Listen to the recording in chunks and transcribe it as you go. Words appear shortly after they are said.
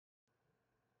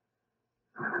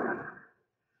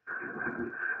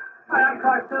Hi, I'm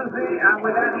Clive Susie, and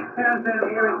with Andy Townsend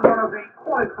here is one of the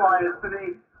qualifiers for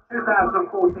the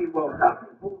 2014 World Cup.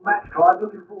 Important match, Clive.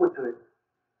 Looking forward to it.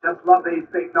 Just love these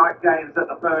big night games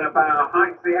at the Bernabeu.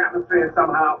 Heights the atmosphere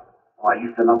somehow. I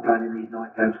used to love playing in these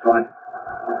night games, Clive.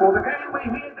 Before the game, we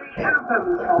hear the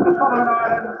anthems of the Solomon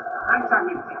Islands and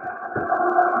Tahiti.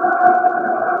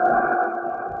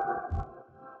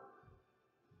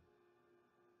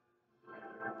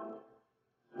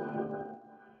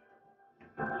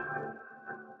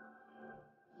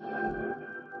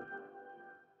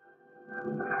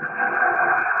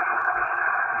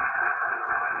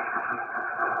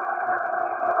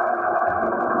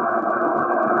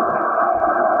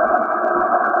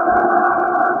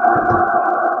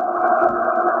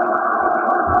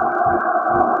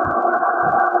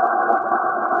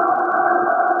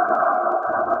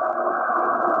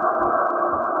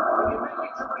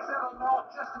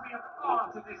 Just to be a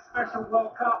part of this special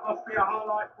World Cup must be a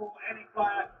highlight for any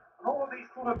player. And all of these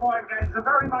qualifying games are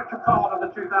very much a part of the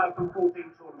 2014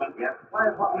 tournament. Yeah,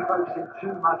 players might be focusing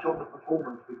too much on the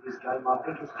performance with this game. I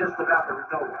think it's just about the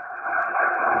result.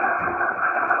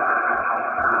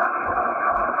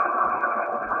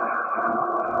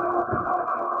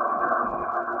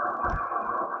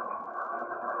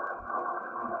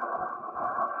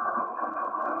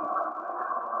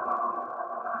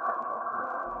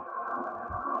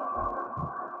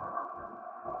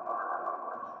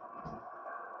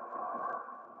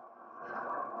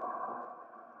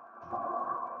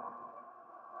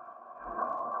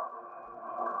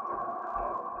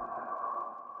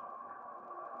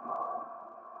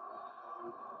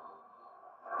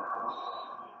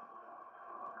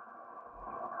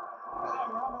 So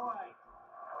we're on the way.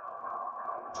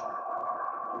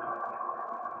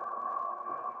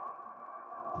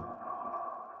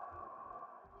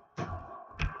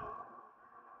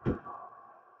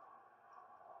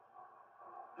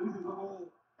 Loses the ball.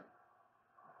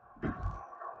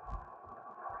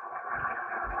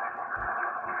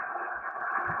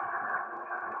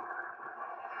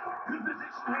 Good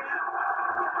position here.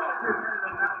 Oh, good better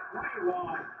than that. Way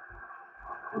wide.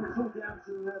 Well, it's all down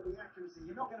to the accuracy.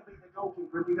 You're not going to beat the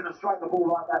goalkeeper if you're going to strike the ball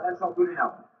like that. That's not good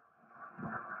enough.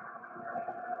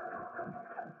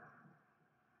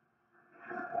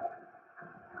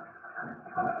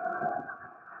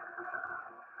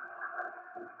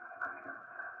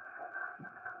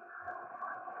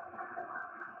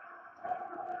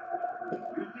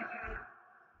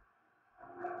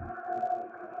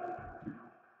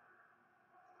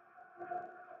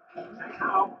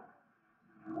 Now.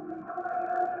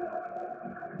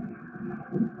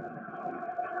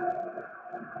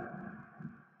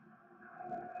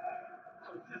 So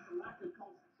it's just a lack of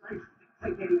concentration.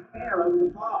 Didn't take any care over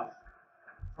the pass.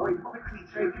 Very quickly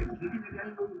taken, keeping the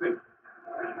game moving.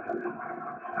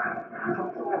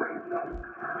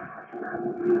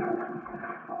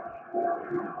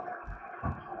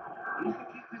 Needs to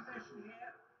keep possession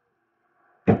here.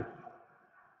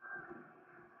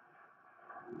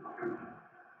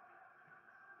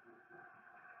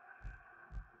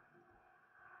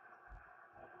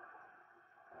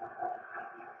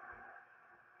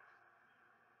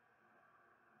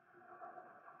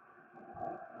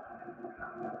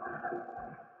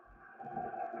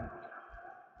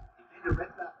 He did read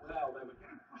that well. They were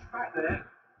getting pushed back there.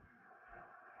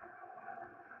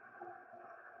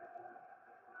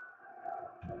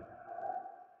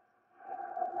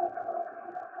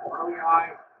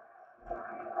 Eye.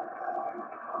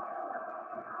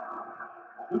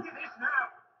 Look at this now.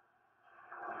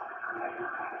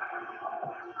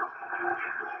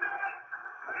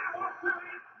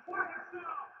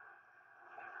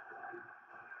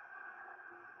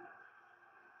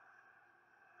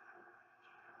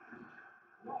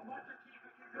 Not much a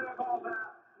keeper can do about that.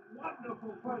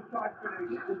 Wonderful first time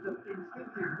finish. Just an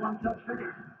instinctive one-touch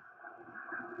finish.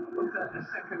 Looks at the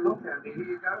second look, Andy. Here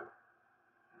you go.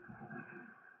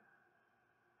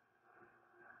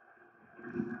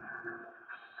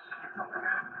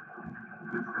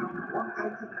 One goal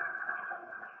to that.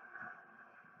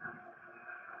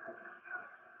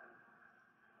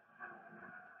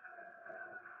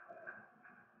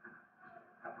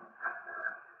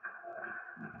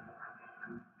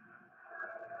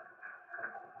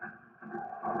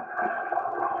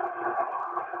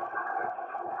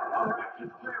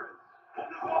 Active clearance. On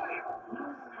the volley.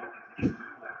 Ooh, he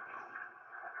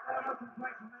Well, open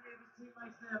play for many of his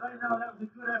teammates there. They know that was a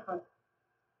good effort.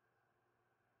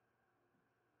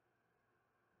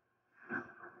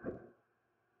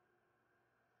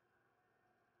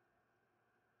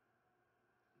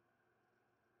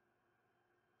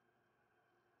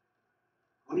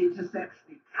 on interception.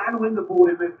 He can win the ball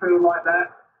in midfield like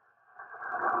that.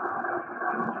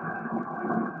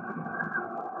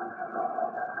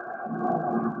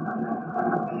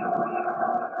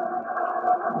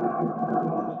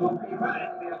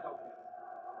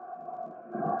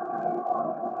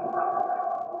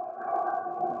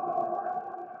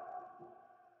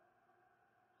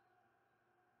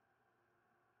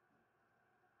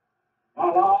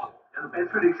 Voila! And the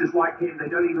best finishers like him, they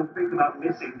don't even think about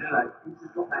missing, do they? He's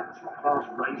just got that top class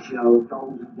ratio of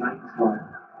goals and games for him.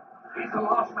 He's the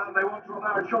last man they want to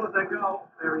allow a shot at their goal.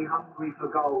 Very hungry for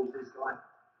goals, this guy.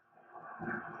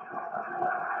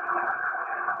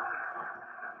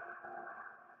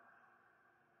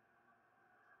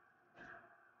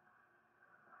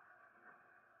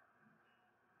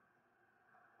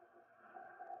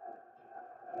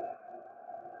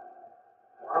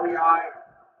 Worry eye.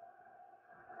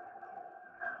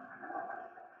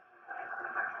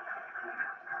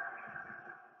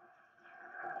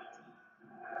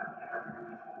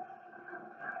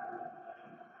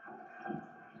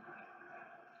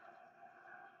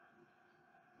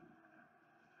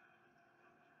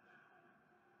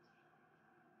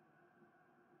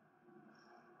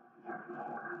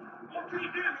 What can he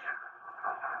do here?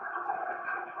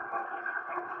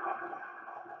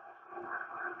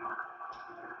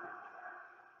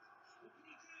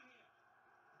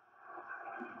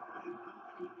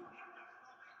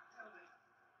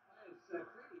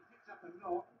 Clearly picked up a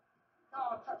knock.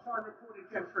 Touchline reported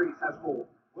Jeff Freeze has more.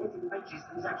 Word from the benches,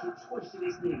 he's actually twisted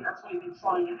his knee. That's why he's been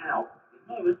trying it out. At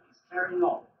the moment, he's carrying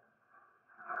on.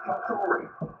 Tory.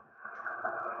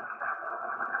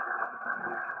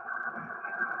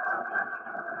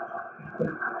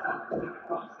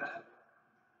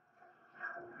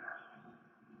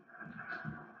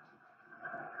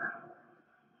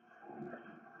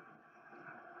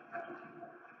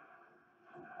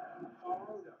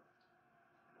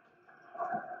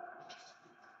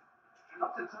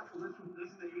 Not to tackle this one,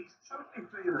 isn't he? He's totally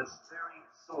fearless. Very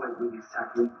solid with his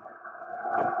tackling.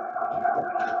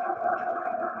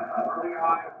 Worry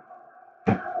eye.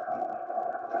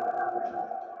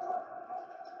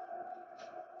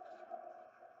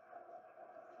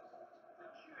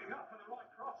 Queuing up for the right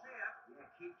cross here. Yeah,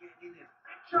 keep getting in there.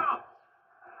 Big chance.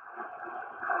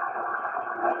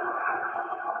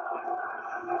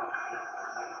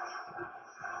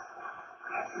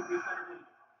 That's the defending.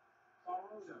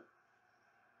 Saroda.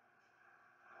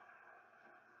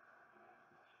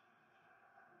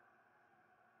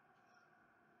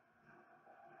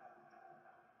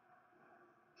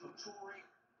 Tory.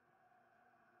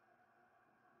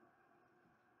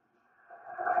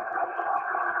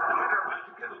 They're about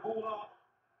to get the ball off.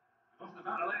 Wasn't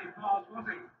about to let him pass, was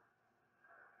he?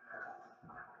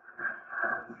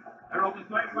 They're on the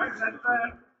same wavelength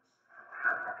there.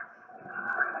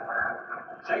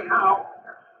 Say how.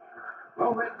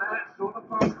 Well read there. Saw the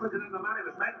pass quicker than the man it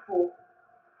was meant for.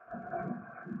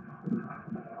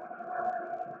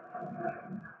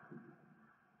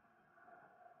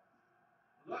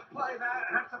 Look, play there.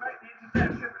 Has to make the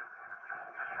interception.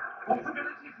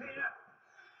 Possibilities here.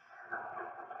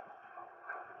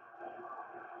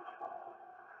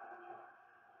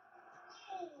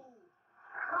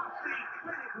 Classy,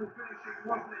 clinical finishing,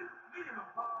 wasn't it? Minimum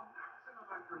harm, maximum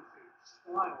accuracy.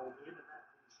 Style on the end of that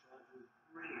finish line was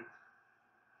brilliant.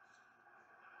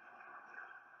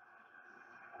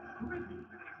 Terrific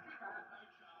finish. Keeper had no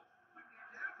chance. Couldn't get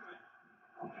down to it.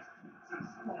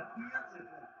 It's quite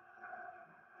beautiful.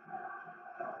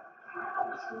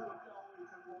 The sort of goal you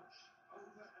can watch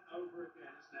over and over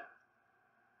again, isn't it?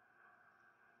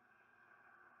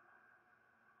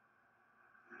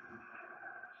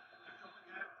 It's up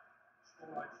again.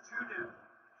 Scoreline's 2-0.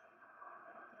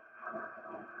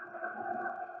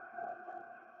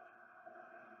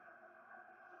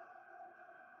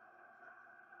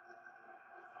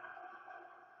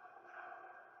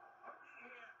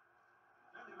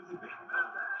 There was a big man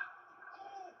there.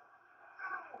 Oh!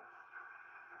 Ow!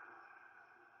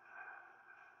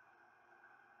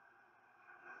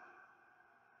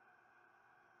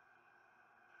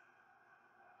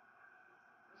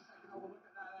 Let's take another look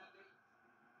at that, Andy.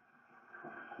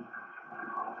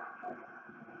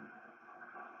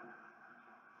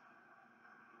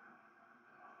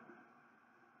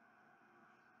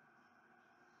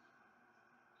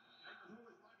 They was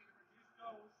always liking to produce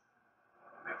goals.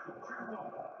 Makes it 2-1.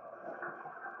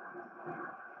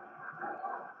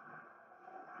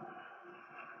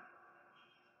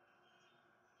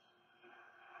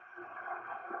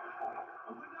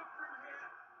 Opened up from here.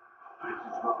 Back to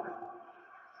Scotland.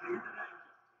 See the danger.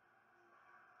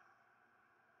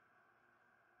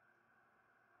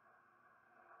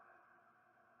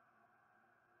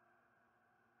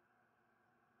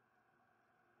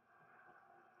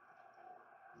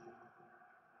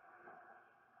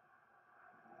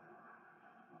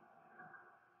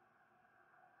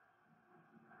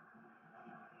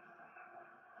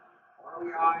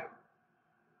 eye.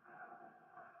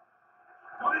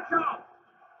 Got a chance.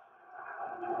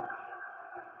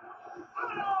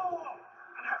 Oh!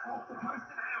 And that's off the post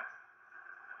and out.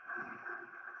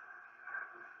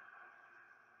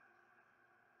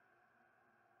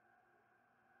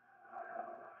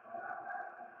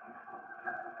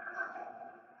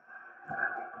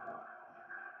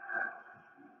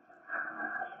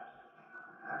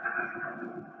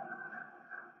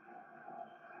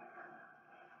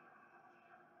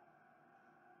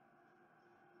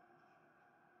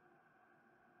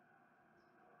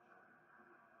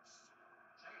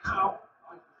 Out.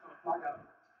 I just got a flag up.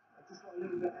 I just got a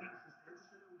little bit anxious there,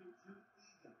 just a little bit too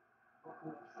eager. Got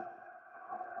caught upset.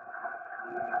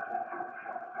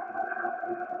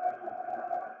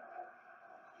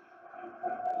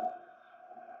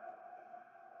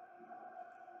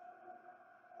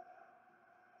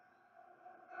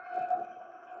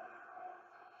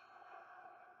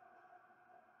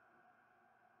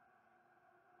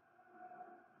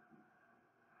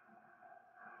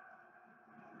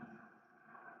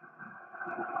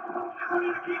 I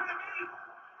need to keep the game.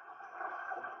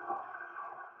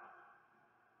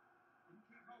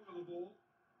 Keep hold of the ball.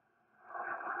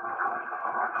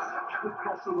 Such good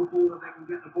cross of the ball that they can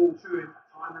get the ball to him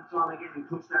time and time again. He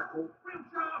puts that ball. Real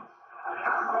chance.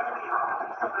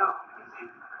 He's got out.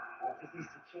 Just needs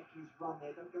to check his run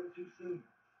there. Don't go too soon.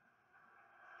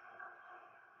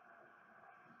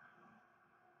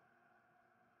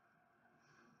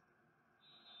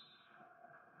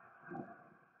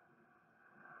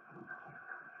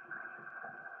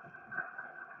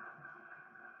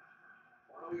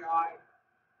 Follow the eye.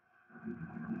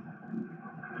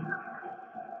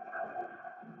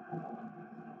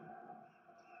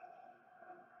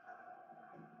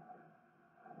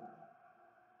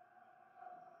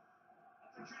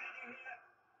 Opportunity here.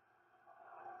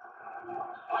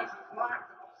 License flagged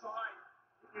and offside.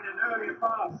 In an earlier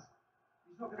pass.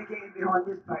 He's not going to get in behind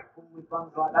this back four with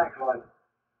runs like that, Clive.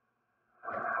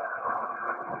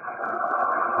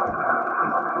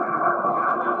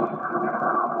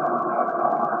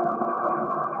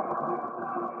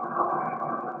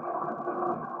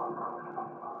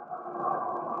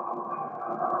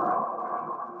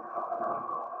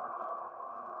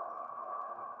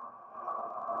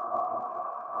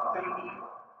 Tahiti.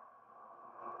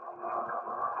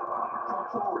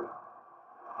 Tortori.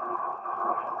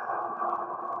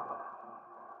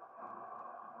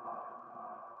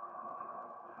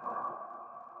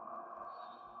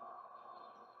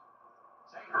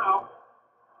 Say how.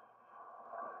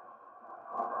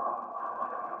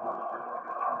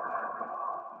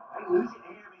 They lose it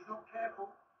here if he's not careful.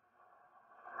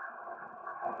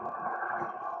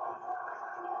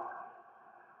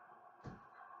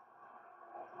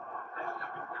 Definitely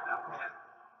have to win that pair.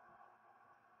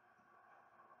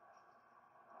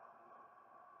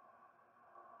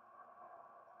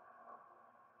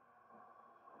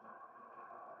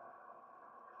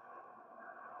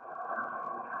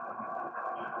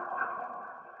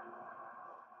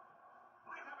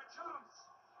 Might have a chance.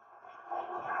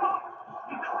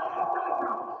 He's there. Got a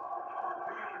chance.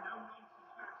 Really no nonsense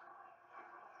match.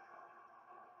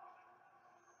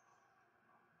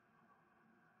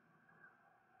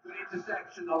 Good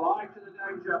interception. Alive to the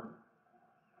danger.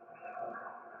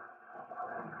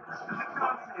 There's a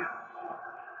chance here.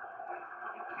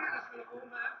 He's careless with the ball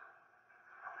there.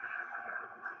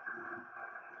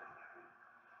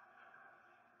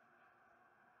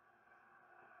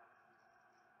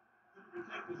 Couldn't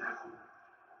retain possession.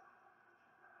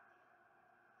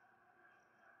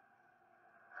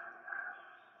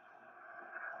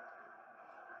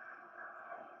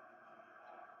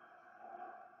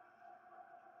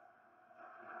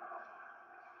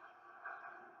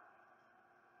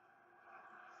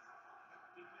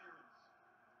 Big clearance.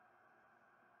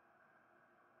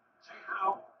 Say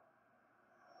how.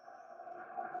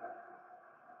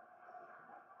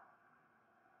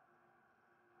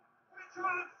 What a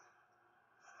chance.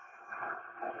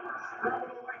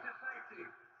 Scramble away to safety.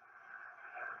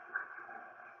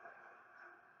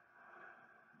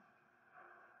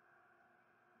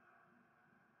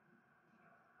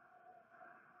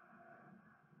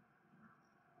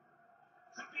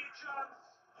 Could be a chance.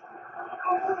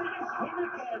 Oh, it's him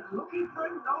again, looking for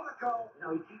another goal. You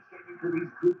know, he keeps getting into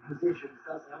these good positions,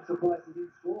 doesn't he? I'm surprised he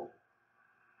didn't score.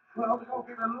 Well, the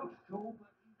goalkeeper looks tall, but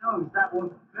he knows that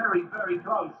was very, very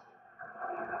close.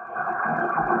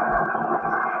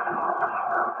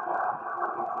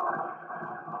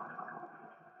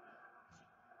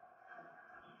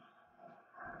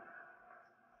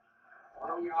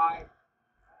 Follow the eye.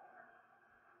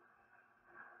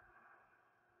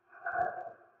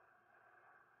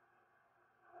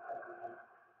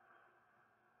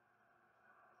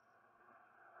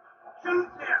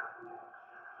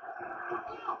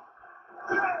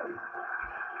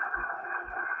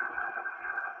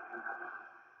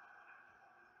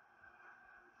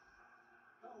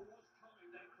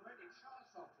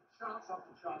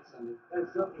 chance. They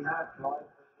certainly have, Clive.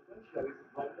 The ratio isn't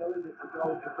great, though, is it, for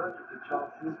goal conversion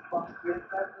chances? But yet,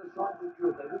 the signs are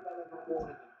good. They look like they've got more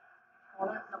in them. Oh,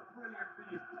 that's a brilliant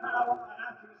finish. Power and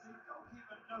accuracy.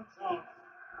 Goalkeeper, no chance.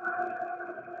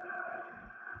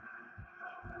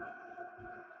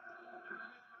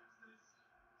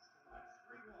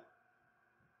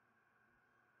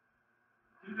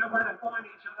 You know where to find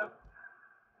each other.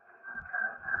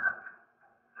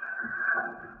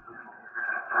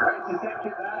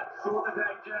 Intercepted that, saw the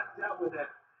danger, dealt with it.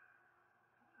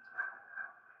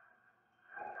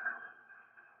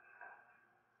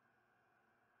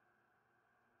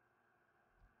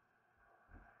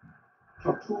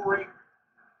 Tortori.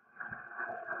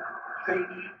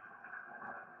 Tahiti.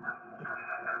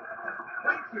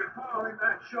 Thank you, power in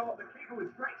that shot. The keeper was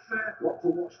great there. Got to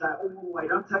watch that all the way.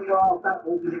 Don't take your eye off that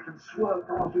ball because it can swerve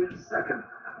past you in a second.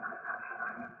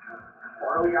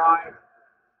 What do we eye?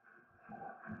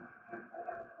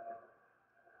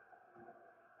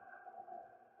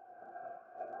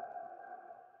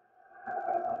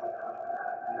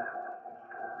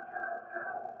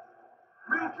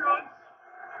 Real chance.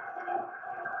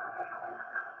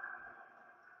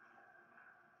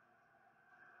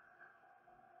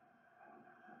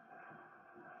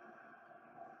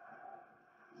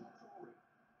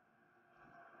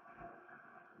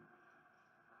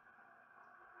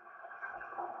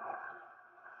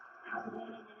 Wins the ball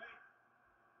on the way.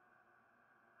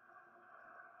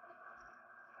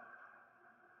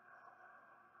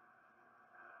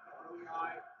 What do we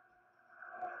eye?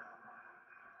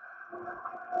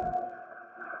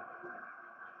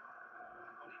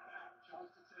 Got it back.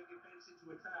 Chance to turn defence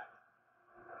into attack.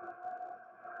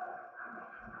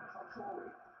 Tortori.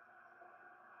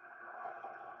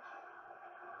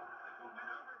 They've got men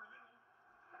over in the middle.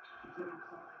 He's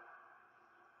inside.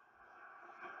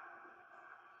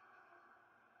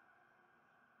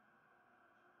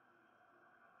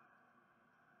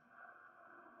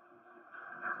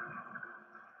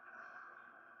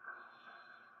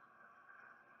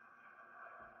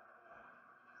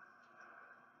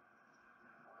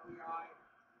 What do we eye?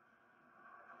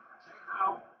 Take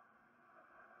out.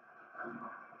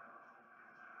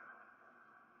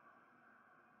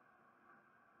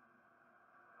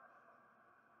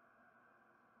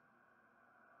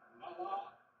 Lala.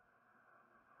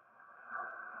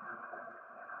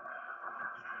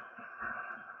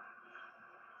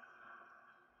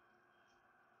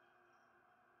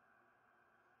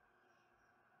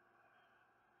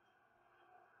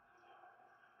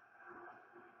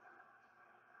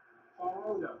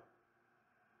 Faroda.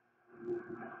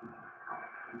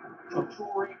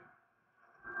 Tortori.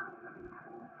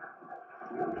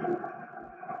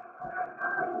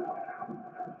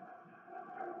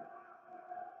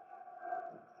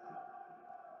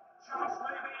 Chance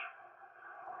maybe.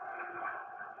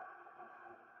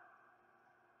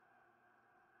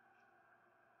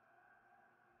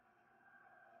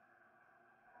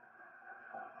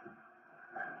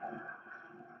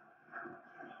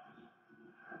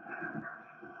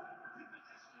 In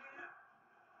position here.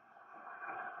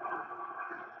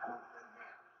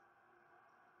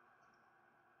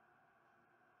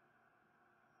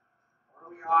 What do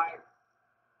we eye?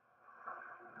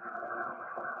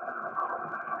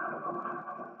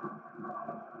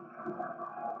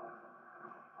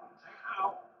 Take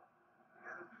out. He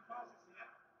has a few passes here.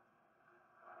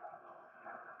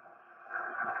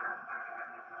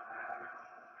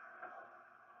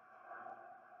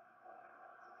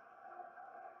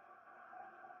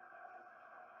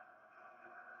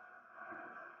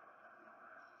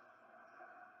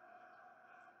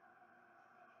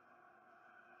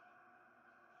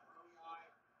 What do we eye?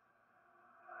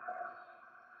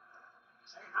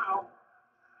 Take out.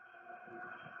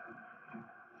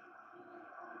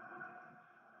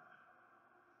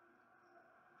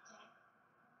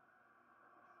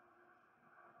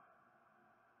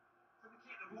 Couldn't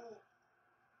keep the ball.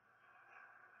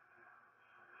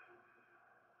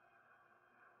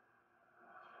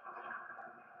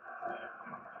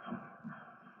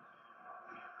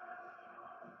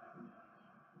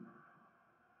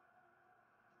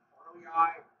 What do we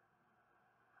eye?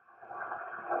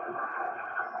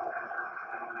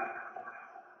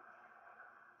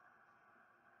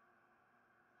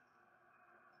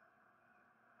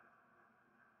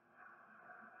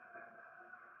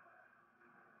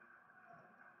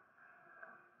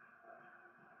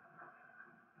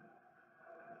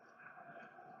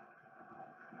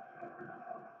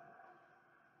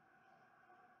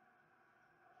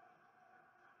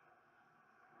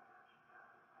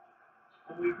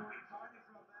 And we thought it tiny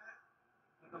from there.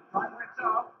 But the flag went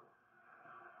up.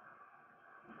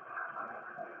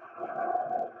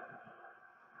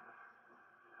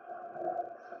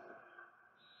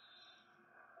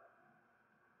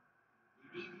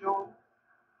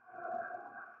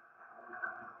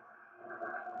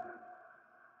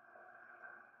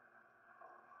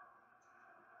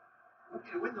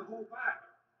 to win the ball back.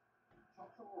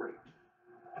 Totori.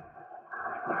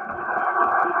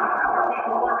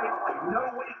 People worried. They know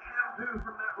what he can do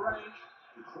from that range.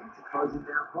 He tried to close him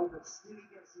down, but still he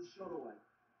gets his shot away.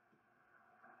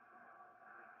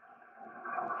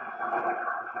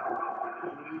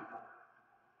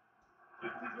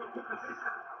 This is a good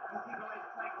position. As he guys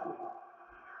take to it.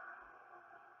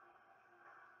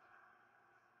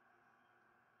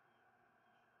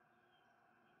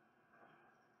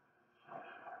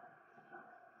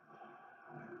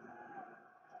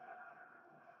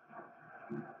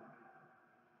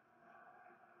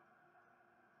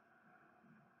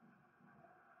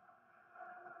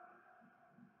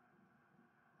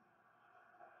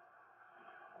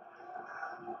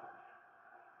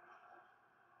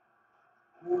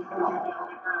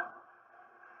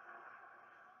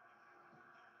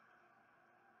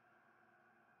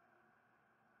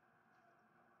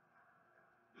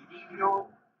 Idiot.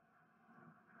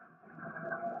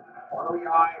 Follow the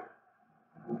eye.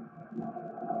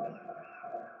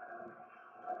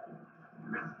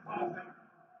 Missed passing.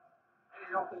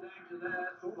 Headed off the danger there.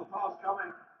 Saw the pass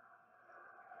coming.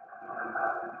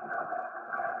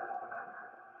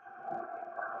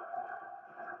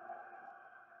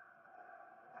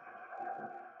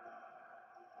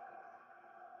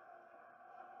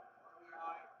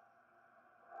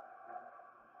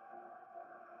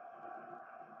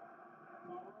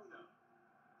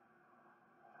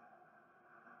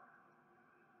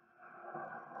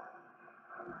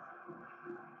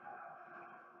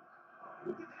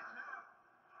 Look at this now.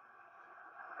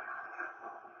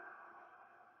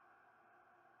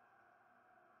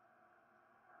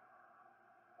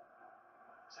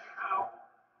 Say how.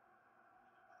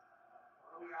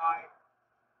 Follow the eye.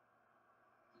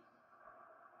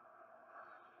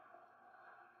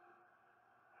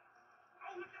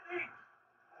 Oh, look at this.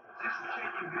 This is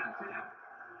changing hands here.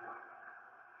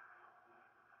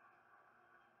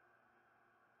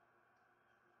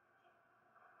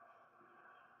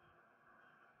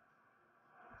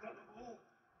 Got the ball.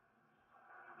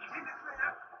 He's in the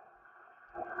clear.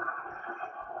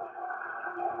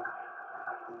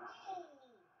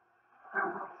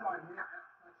 Felt offside here.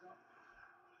 That's up.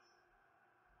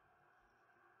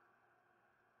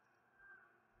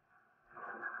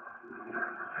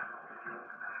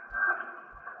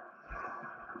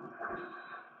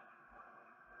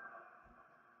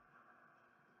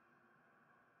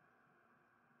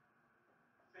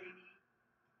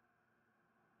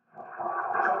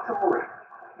 Totori.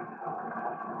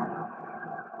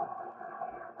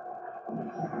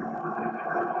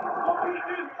 What can he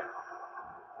do here?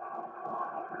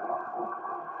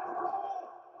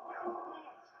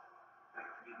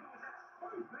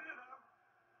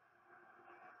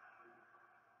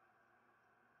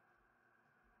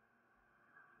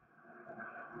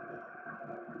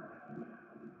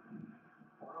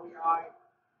 Follow the eye.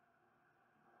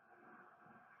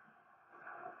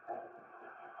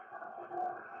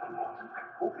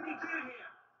 What can he do here?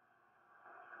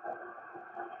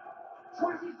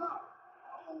 Choices up.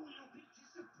 Oh, you're a bit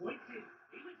disappointed.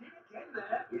 He was in again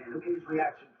there. Yeah, look at his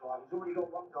reaction, Clive. He's already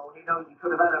got one goal and he knows he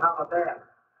could have had another there.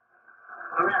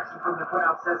 The reaction from the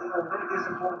crowd says he was very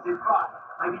disappointed, but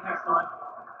maybe next time.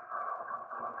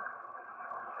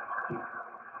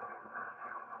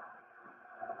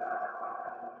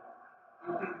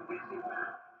 You think he'll get it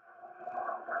back?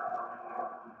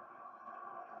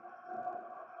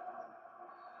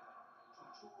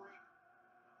 Totori.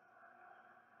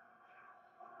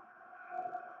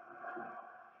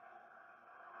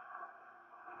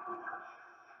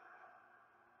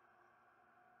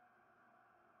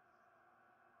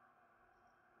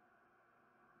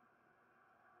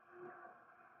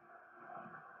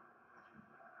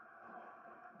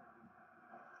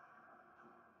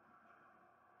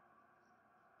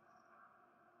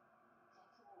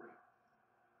 Totori.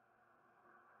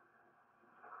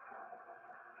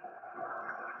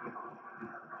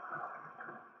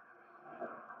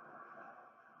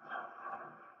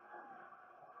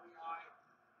 Follow the eye.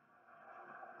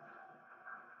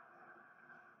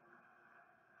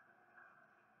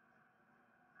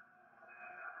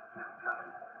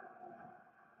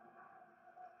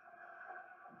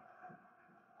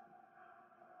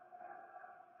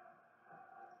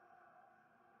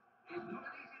 He's not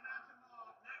an easy man to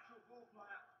mark. Natural ball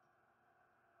player.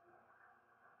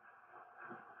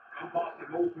 Gone past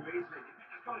him all too easily.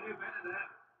 Defender's got to do better there.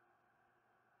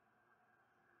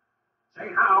 Say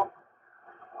how.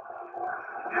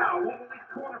 Now, what will this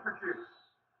corner produce?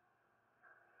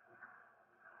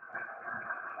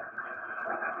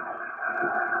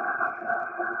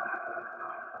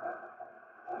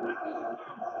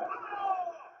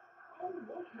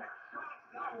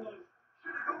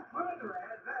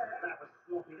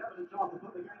 the chance to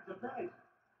put the game to bed.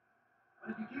 But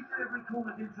if you keep delivering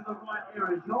corners into the right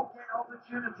areas, you'll get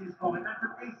opportunities from it. That's a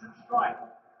decent strike.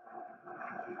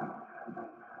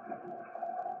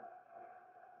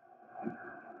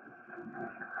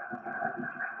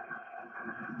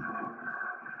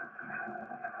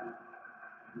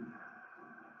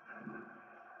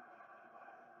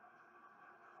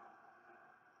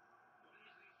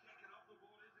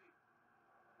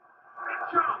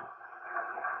 Chance.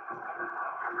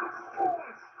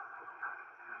 Scores.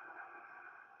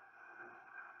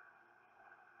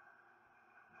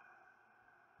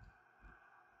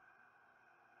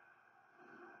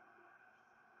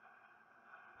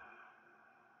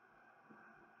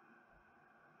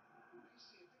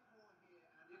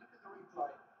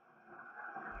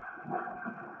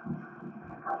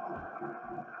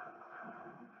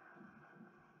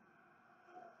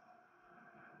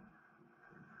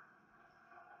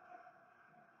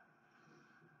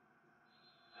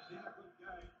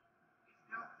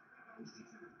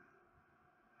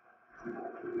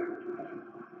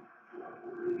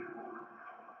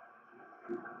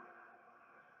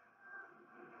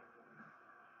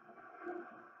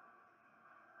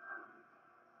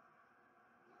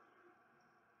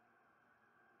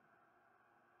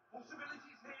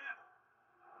 Possibilities here.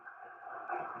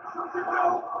 Shot to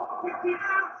goal. Kick it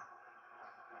out.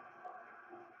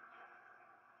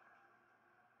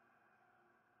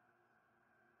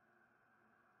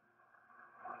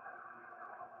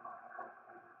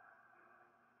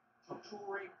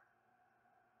 Totori.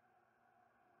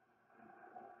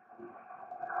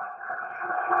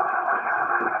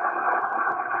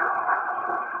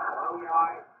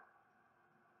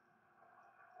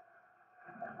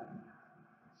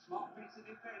 Smart piece of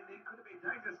defending. Could have been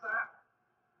dangerous, that.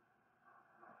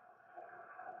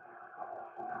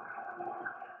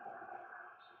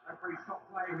 Referee stop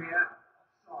play here.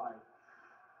 Offside.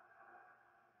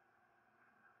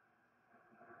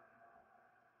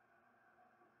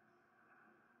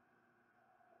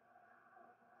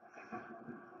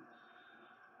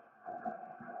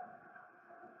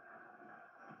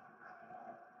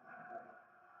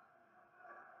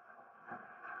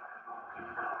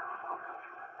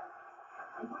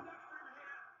 And we're not through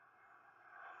here.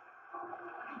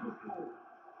 Eagles ball.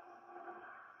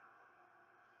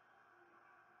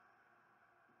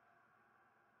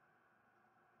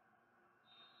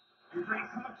 It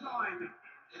takes half time.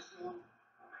 This one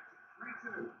makes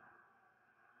it 3-2.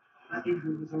 That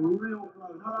injury was a real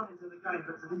blow, not only to the game,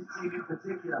 but to this team in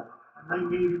particular. And they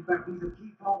need him back. He's a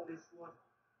key part of this squad.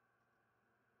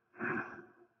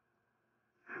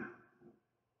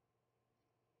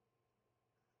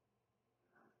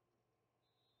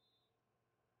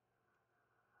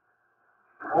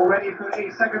 All ready for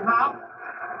the second half.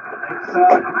 It's a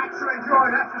match to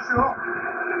enjoy, that's for sure.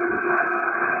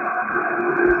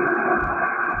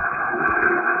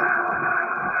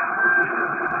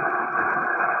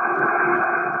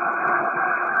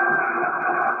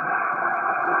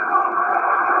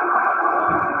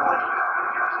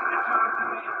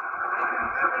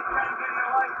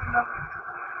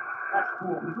 That's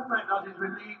poor, because all that does is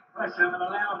relieve pressure and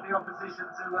allows the opposition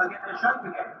to get their shape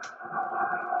again.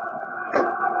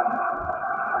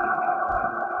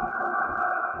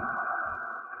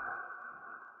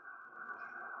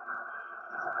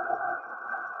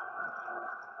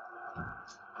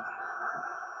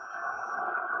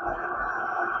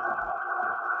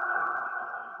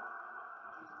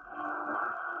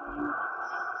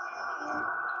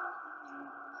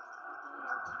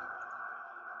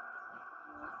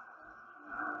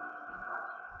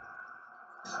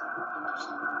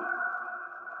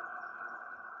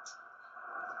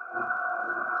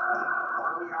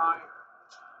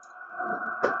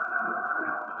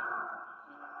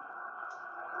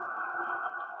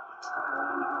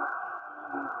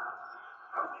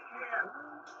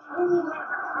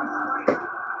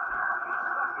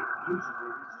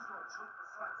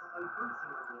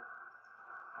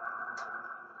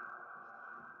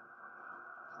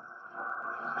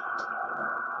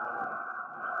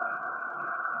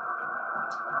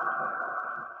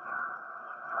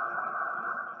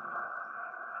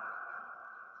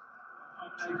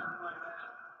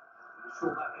 Saw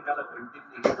that developing,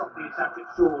 didn't he? Stopped the attack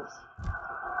at source.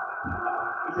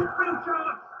 He's a real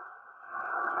chance.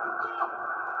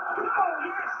 Oh,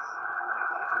 yes!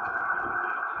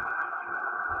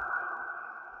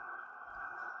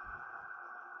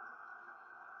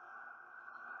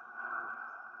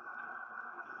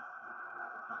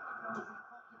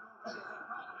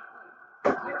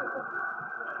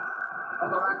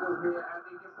 Other angle here and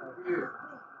a different view.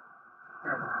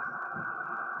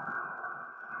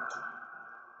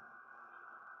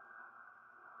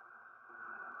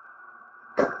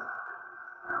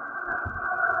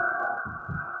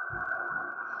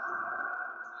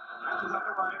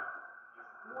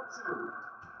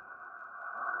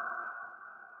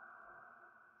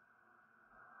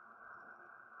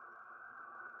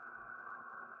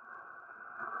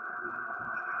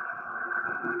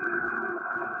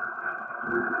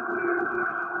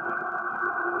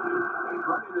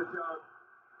 the show.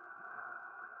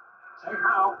 Say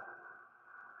how.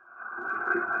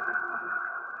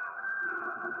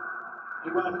 He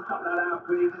well to cut that out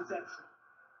for the interception.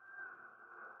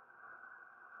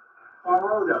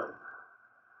 Farodo.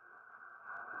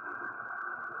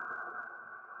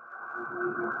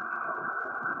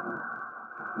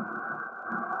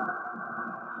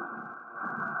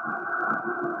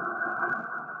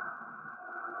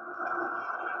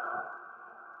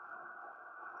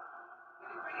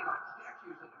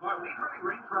 Well, he's really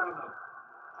rings round them.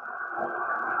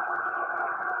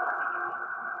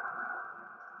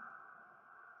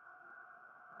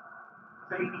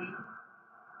 Tahiti.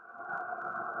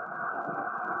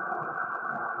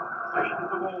 Claims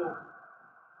the ball.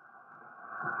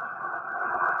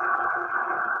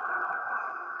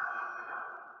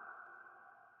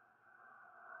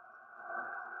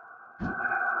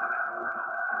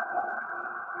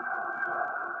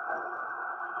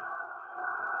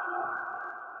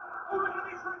 Oh, look at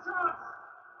this for a chance.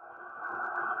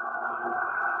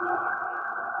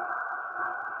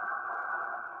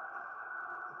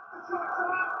 The shot's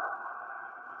up.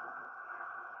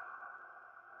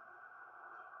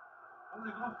 Oh,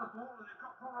 they've lost the ball and they've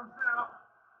got problems now.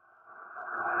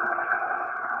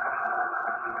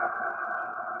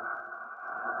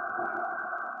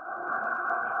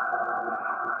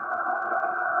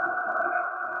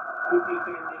 Good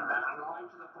defending, that alive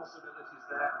to the possibilities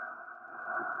there.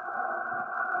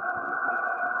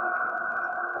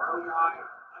 Oh, yeah,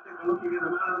 I think we're looking at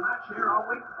the man of the match here, aren't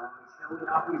we? Oh, he's held it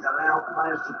up. He's allowed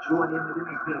players to join in with him.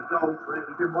 He's been a goal threat.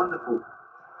 He's been wonderful.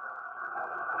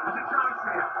 There's a chance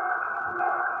here.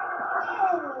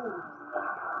 Oh!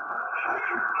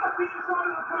 Off the inside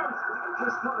of the post.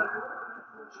 Just got a little bit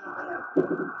fortunate there.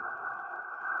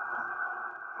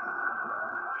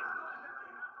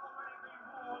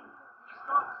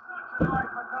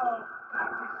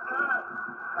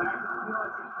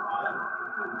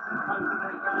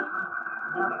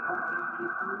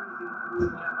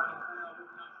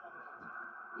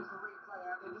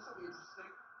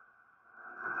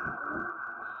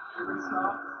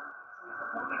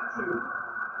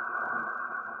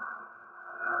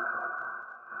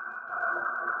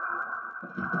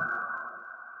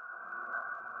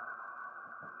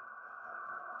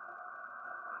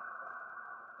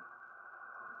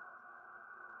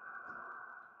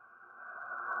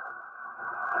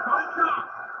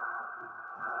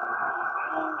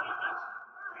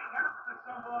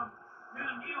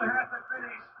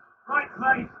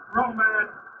 Wrong man.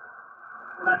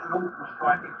 Well, that's an awful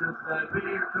strike because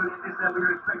really at this level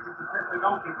you're expected to test the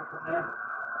goalkeeper from there.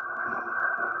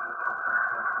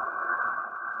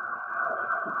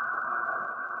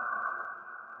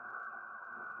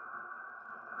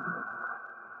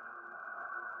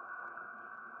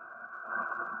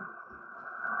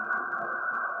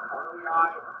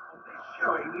 On this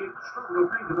showing, you'd struggle to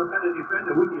think of a better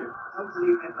defender, wouldn't you?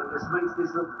 Totally effortless. Makes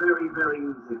this look very, very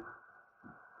easy.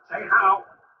 Say how.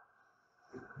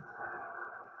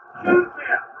 Shoots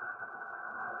here.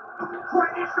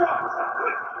 20 shots.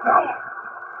 Good stop.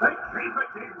 The keeper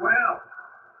did well.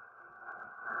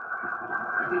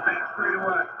 And he's back straight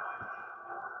away.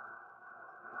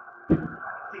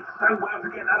 Did so well to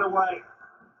get that away.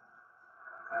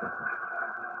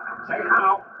 Say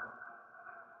how.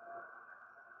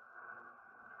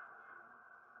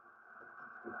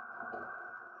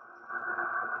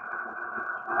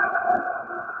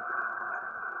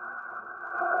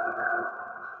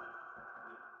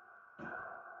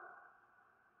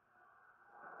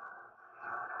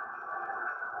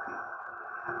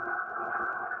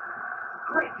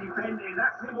 Great defending,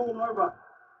 that's him all over.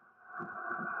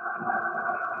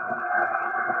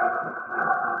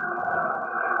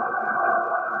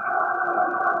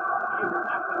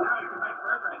 Now he can make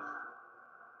progress.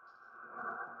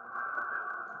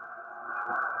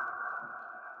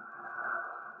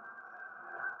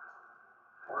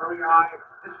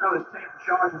 This fella's taken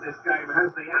charge of this game,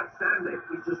 hasn't he? Outstanding.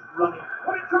 He's just running.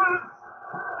 What a chance!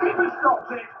 Keeper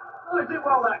stopped it. Oh, he did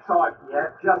well that time. Yeah,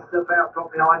 just about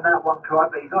got behind that one,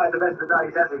 Clive, but he's not had the best of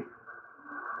days, has he?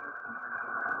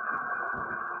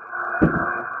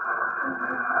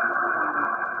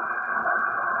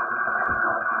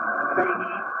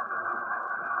 Baby.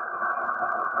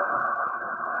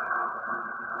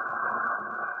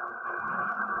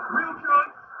 Real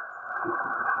chance.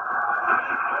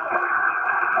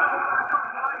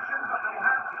 Consolation, but they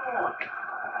have scored.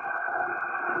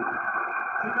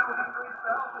 He goes under his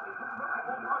belt, and he couldn't put the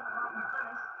ball over after he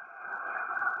finished.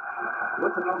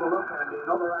 What's another look, Andy?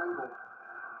 Another angle.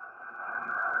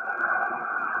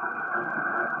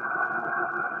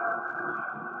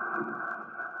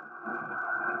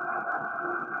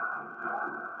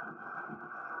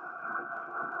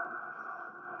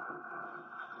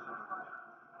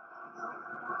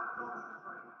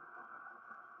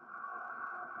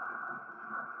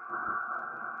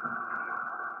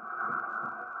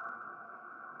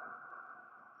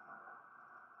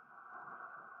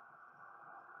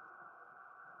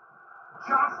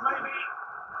 Just maybe.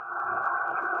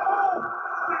 Oh!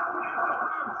 Stepped against the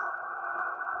post.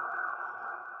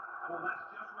 Well, that's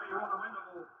just where you want to win the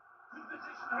ball. Good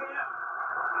position here.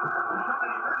 He's not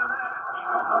any better there. He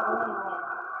got the ball wrong.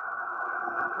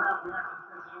 The crowd reaction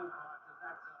says it all, because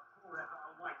that's a poor effort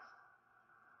and waste.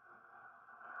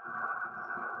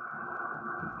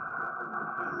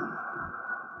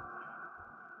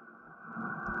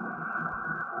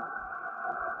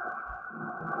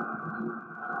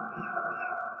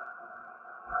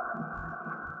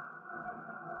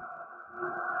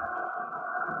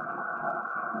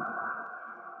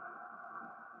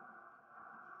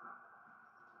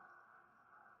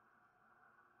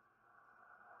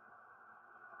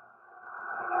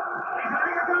 He's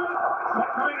having a go. It's not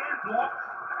coming in, blocked.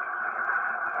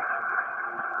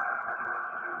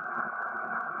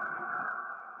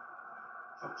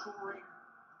 So Tory.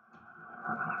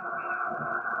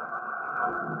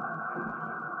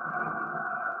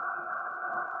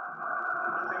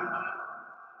 Tahiti.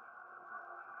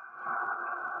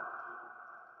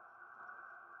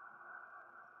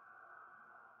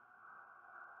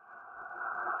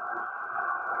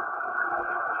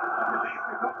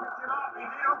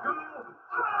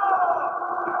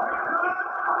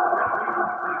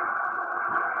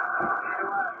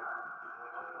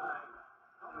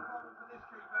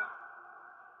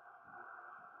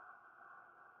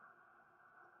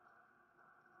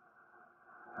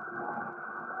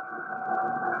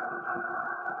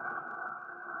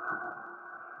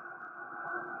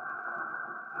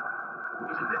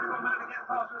 He's a difficult man to get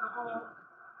past with the ball.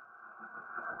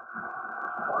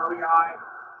 Follow the eye.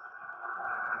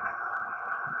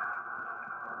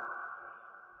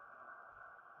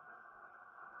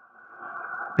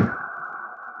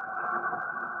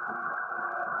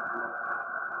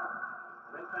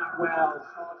 Read that well.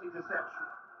 Starting deception.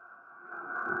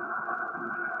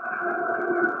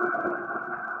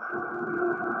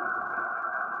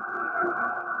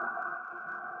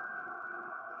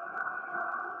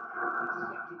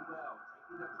 Intercepted well.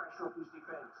 Taking the pressure off his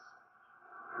defence.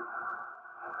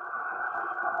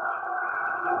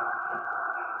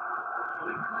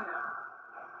 Pulling clear.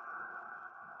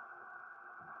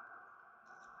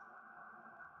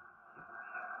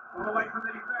 All away from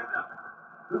the defender.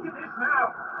 Look at this now.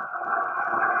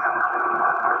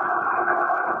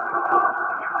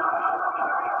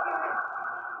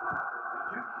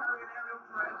 They do carry an aerial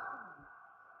threat.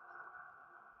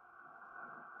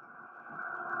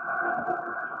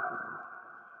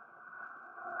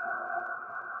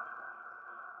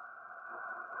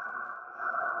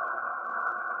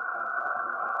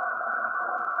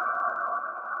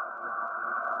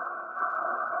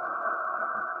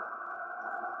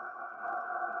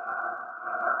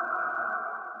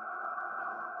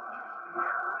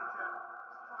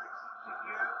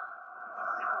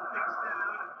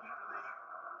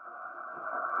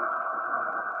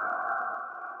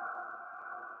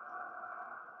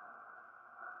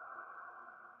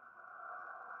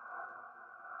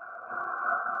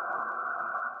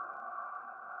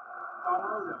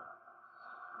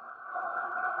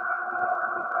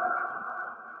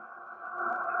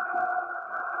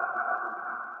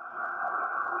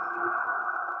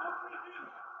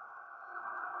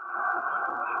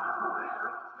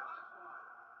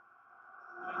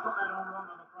 He's got that all wrong,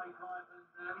 I'm afraid, guys, and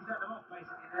he's had them off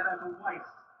basically there. That's a waste.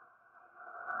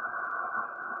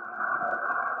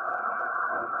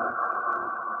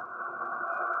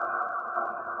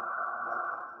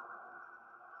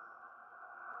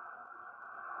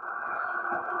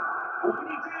 What can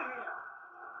he do here?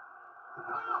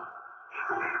 Oh,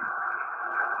 it's in!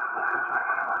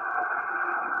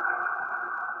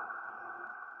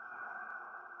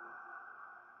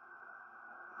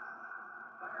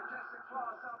 They adjust the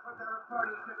class up of their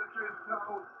opponents in the truth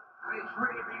goal, and it's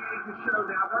really beginning to show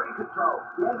now. They're in control.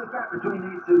 Yeah, the gap between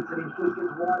these two teams just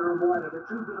gets wider and wider. They're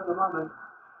too good at the moment.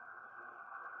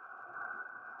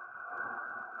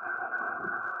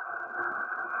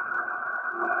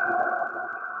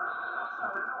 So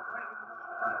they're not waiting for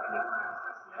any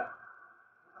success yet.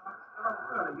 They're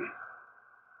unfurling it.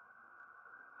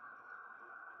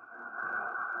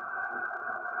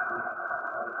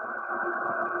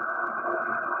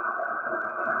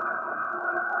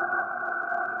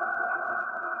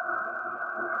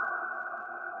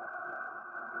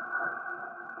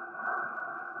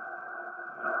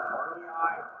 Follow the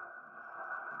eye.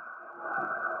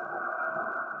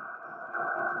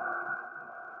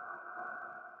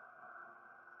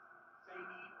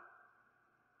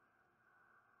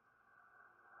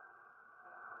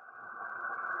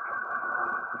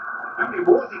 How many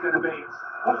more is he going to be?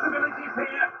 Possibilities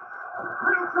here.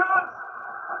 Real chance.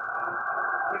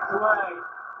 Kicked away.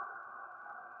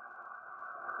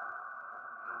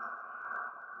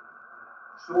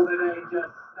 Saw the danger,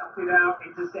 snuffed it out,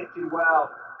 intercepted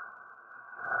well.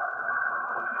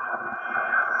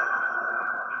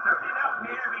 He's opening up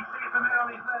here, he sees the man on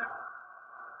his left.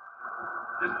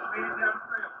 Just speeding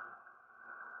downfield.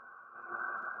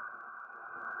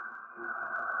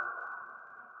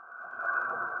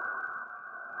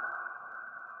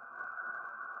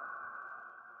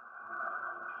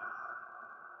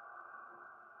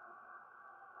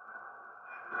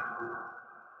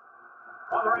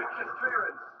 Other anxious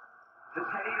clearance. Just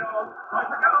heading on. Right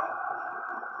to go.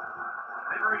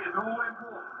 Memory is all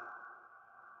important.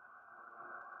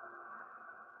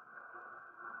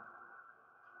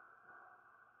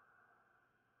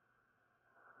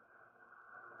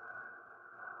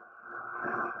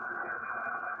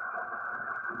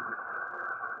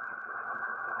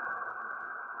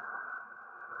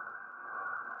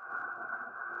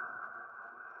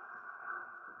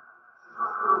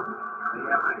 The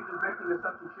manager's making a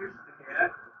substitution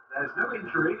here. There's no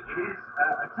injury. It is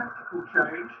a tactical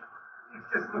change. He's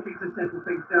just looking to settle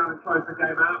things down and close the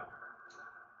game out.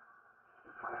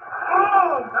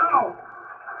 Oh, no!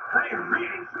 They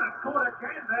really should have scored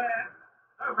again there.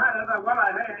 No matter, they're well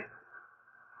ahead.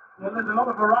 Well, there's a lot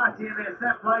of variety in their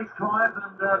set plays, Clive,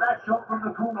 and that shot from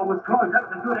the corner was close. That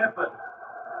was a good effort.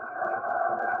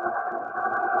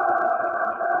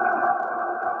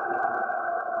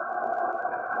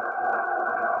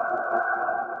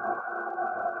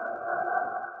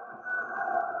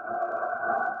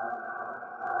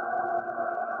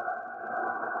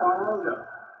 Barroda.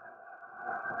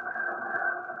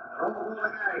 They're on the ball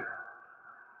again.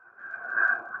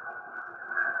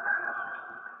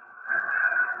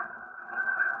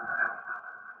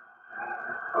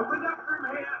 Opened up from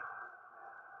here.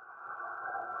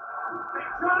 Big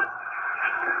shot.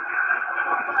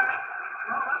 Not bad.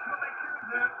 Well, that's what they should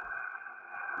do.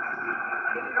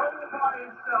 He did it all by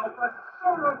himself. A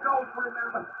solo goal for him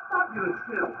and a fabulous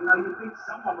skill. You know, you think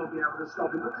someone will be able to stop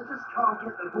him, but they just can't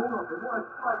get the ball off him. What a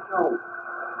great goal.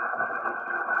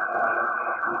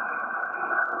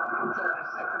 We'll turn a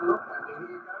second look, Andy. Here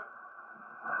you go.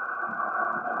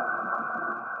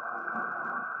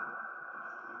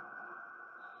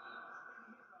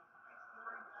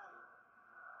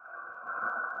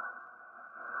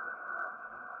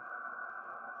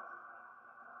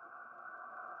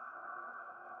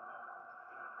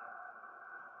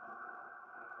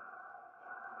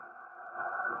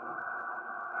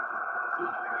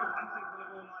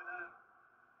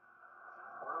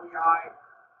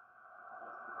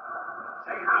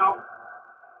 Say how.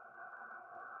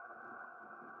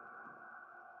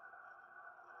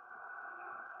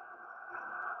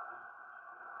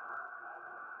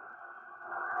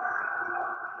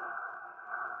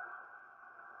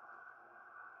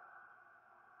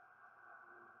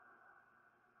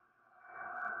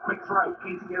 Quick throw,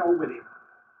 keen to get on with it.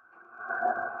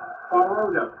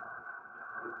 Barroda.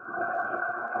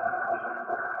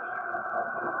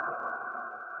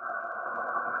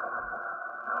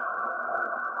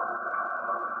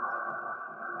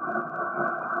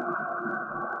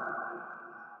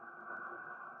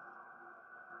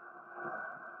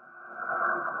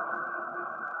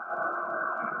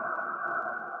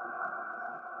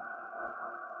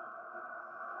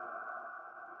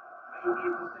 Maybe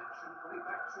interception, got it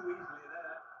back too easily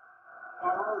there.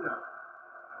 Barroda.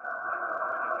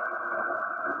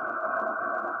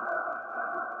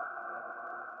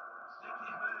 Slipped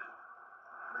his man.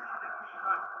 Really the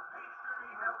keeper. Made sure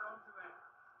he held on to it.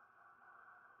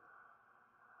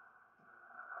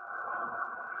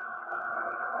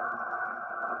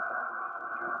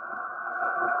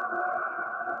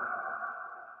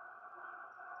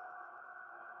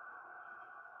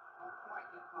 Not quite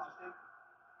get past him.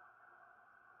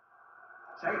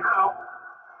 Say how.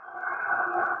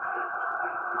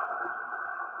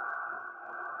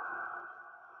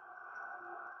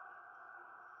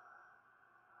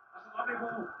 That's a lovely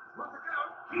ball. What to go?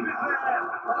 Keep it there.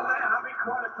 Well, they're having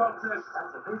quite a contest.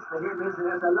 That's a miss for him, isn't it?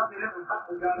 There's a lovely little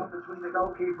battle going on between the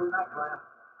goalkeeper and that player.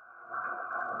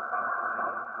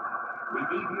 We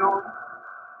leave you on.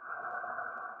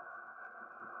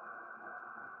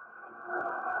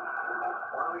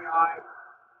 One the eye.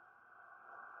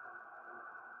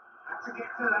 Had to get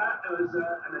to that. There was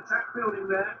an attack building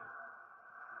there.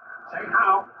 Say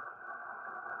how.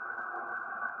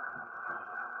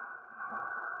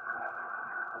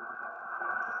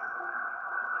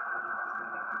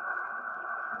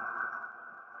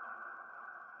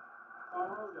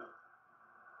 Barroda.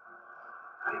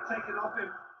 And he'd taken off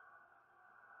him.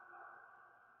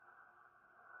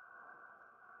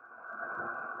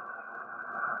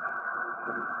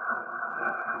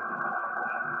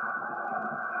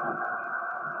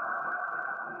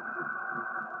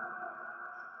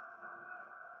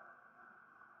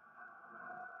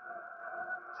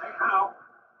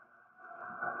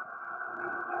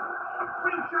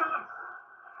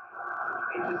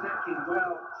 intercepted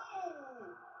well.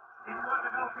 Didn't work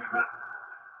the goalkeeper.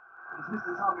 He's missed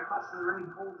the target much to the relief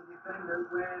of all the defenders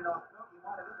when I thought he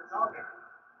might have hit the target.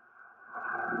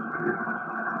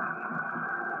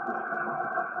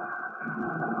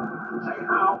 Say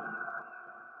how.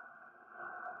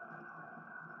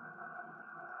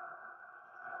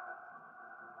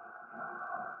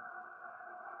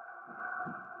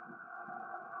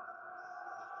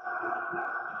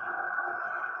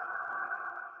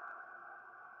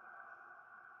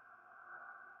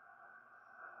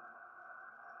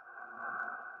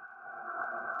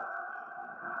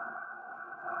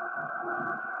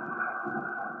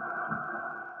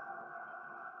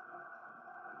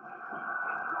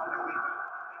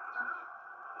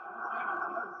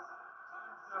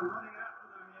 Running after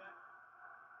them yet.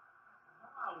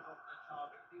 Miles off the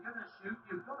target. If you're going to shoot,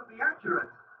 you've got to be accurate.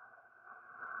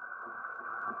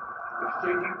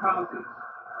 Exchanging passes.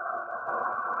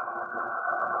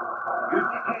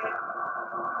 Using it.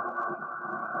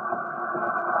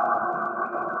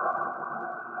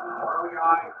 Following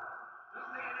eye.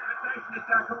 Doesn't need an invitation to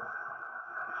tackle.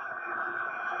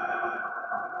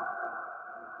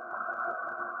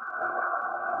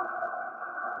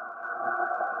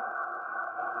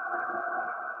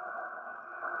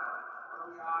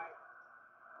 Following eye.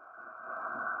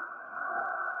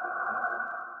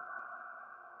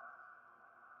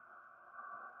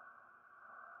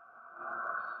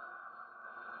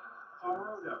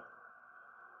 Tarodo.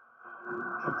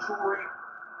 Controlling.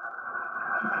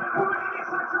 Oh, it is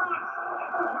a chance!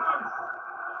 It's the post!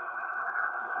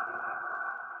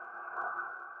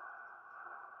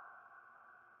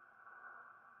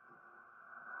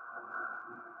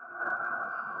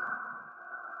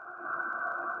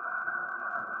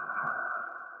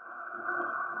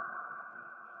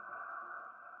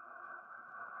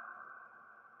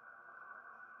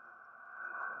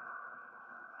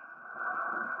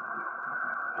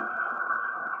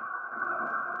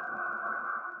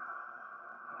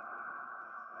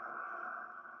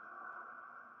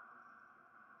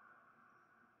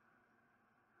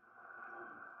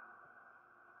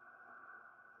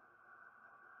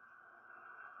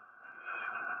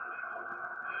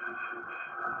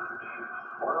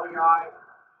 Following eye.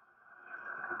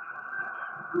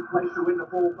 Good place to win the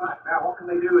ball back. Now, what can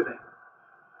they do with it?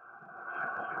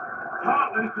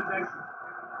 Can't lose possession.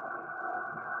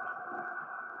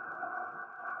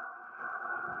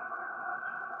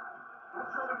 Not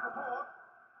showing support.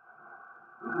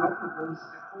 Moving off the ball is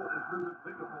important as movement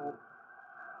with the ball.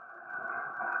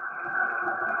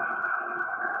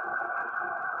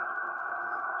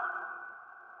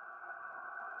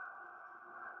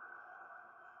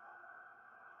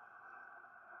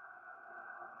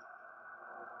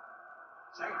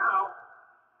 Say how.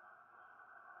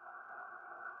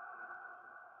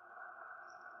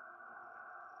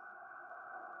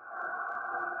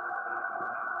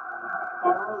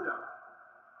 Tarodo.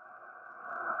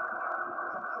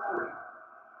 Controlling.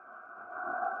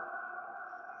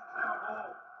 Now ball.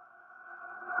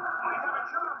 Might have a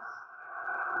chance.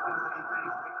 Things that he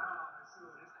thinks they calm and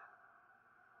assured, isn't it?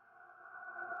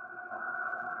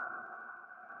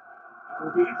 It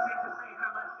will be interesting to see how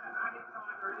much added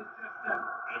time there is just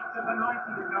into the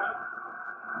 90 to go.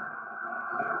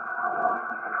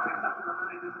 It's up to the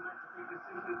manager to make the big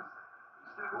decisions. He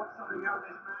still wants something out of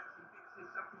this match. He thinks his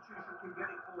substitution can get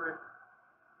it for him.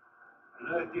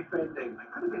 Alert defending. They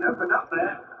could have been opened up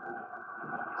there.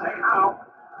 Say how.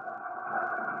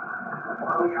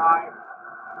 Following eye.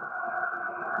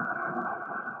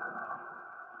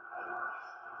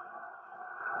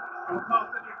 From past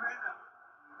the defender.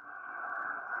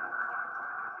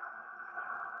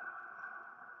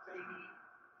 Tahiti.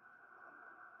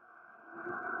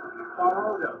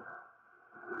 Tarodo.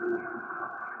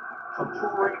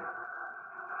 Controlling.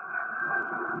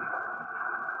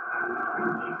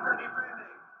 Extra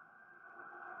defending.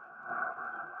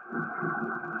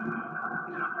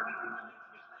 Now, everything that needs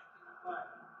respect in the play.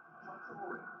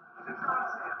 Controlling. There's a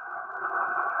chance here.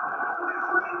 Two,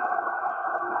 three.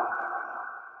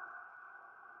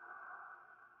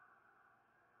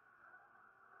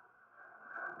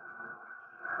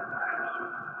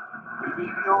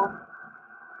 Moving on.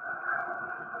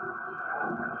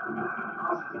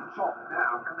 Passes in top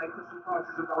now. Can they put some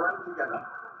passes of their own together?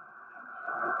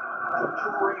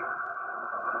 Controlling.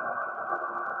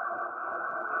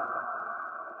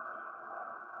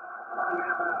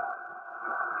 Running about.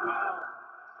 Wow.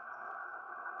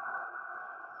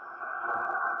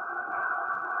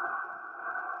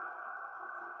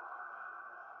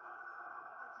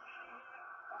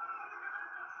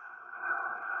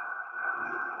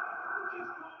 Just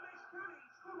call this Kenny.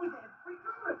 He's good with every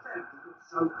goal attempt.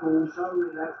 So cool, so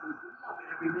relaxed. He's loving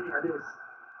every minute of this.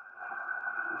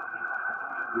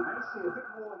 You may see a bit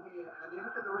more here, and you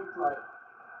look at the replay.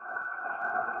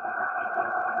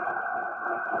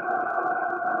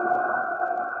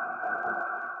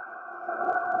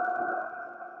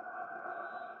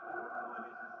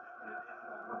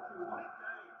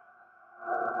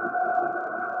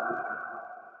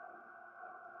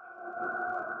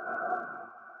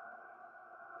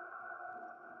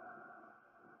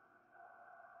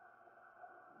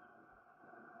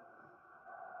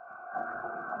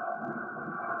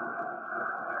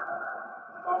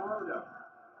 Baroda.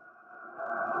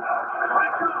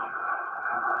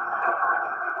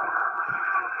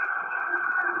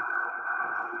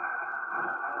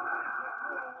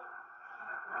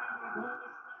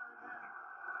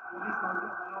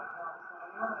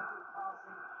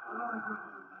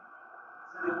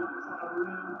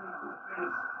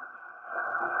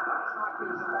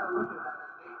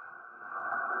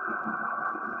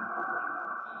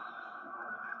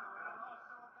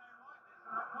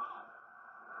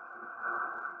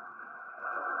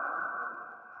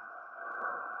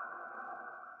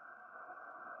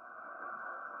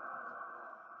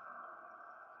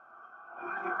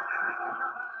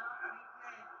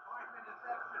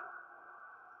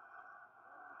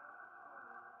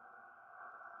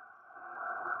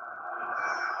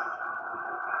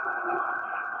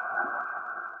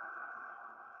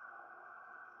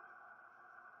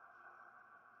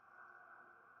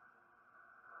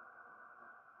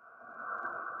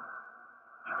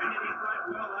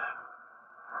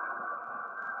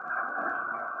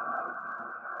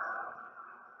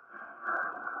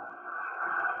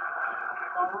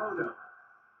 Baroda.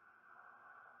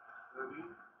 Moving.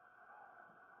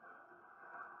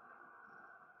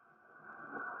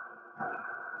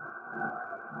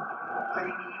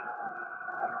 Tahiti.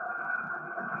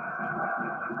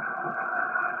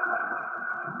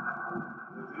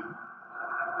 Moving.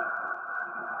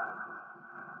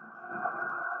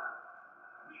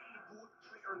 Really important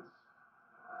clearance.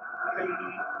 Tahiti.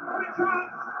 Great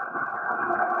chance!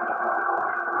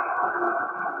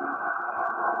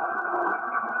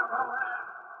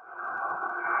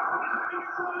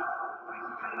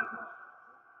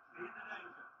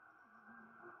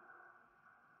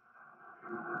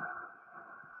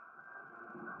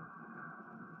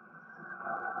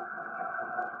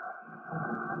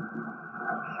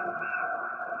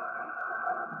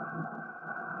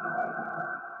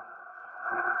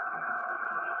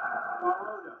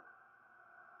 Baroda.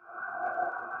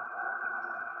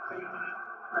 Tahiti.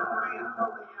 Referee has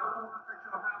told the fourth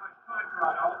official how much time to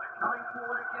run on. They're coming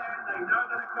forward again. They know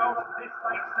that a goal at this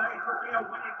late stage would be a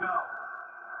winning goal.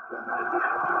 Look at the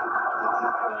tackle.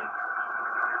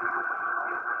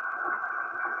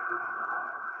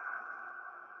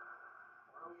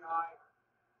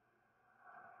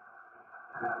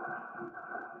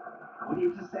 On the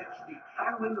interception, he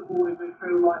can win the ball in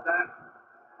midfield like that.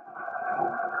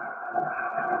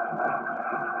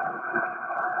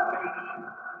 Tahiti.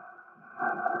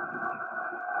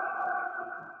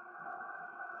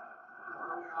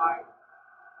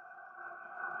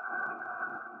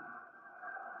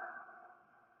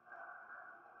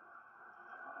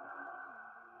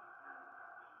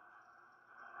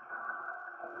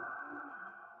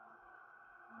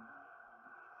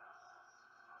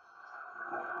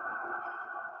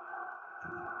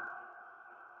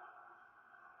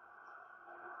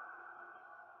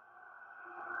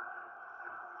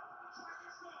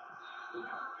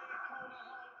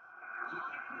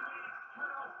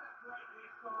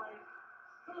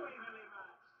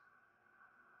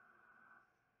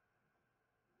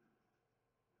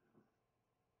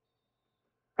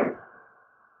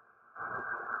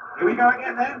 Here we go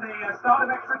again then, the start of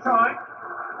extra time.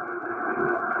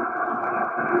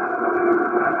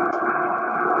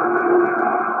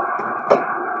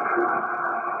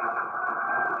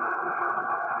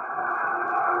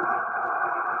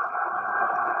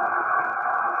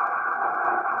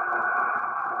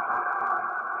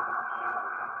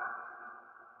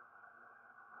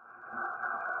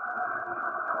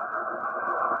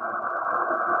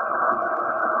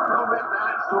 Well read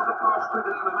that, saw the pass quicker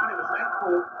than the man it was meant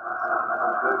for.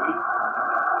 Bogey.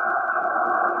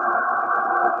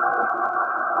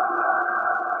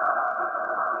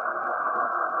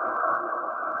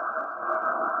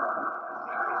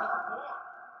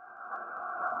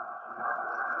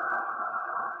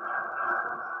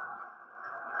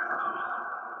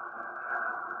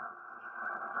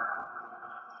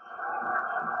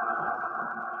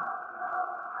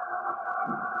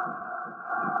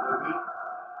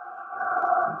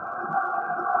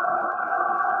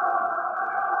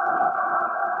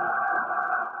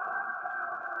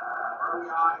 we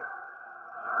are.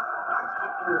 That's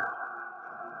football.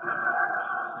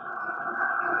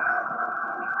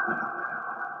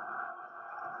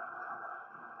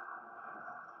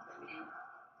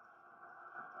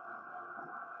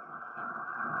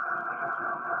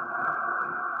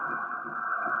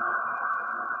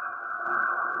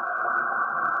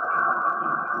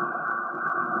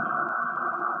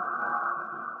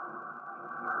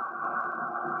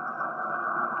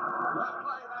 Well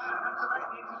played there, had to make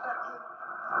the interception.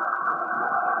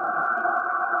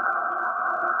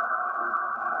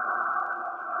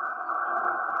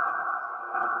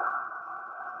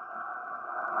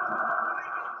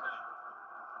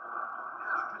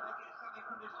 Now can they get something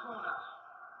from this corner?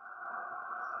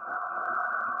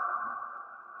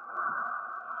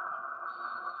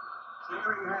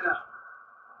 Clearing header.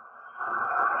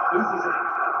 Loses it.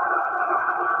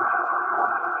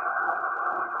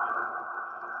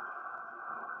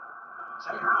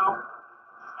 Say how.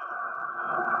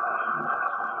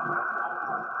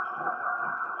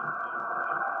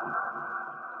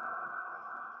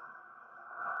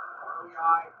 Where we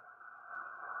are.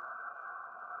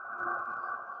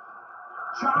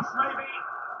 Chance maybe.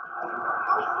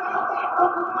 Oh, saved it!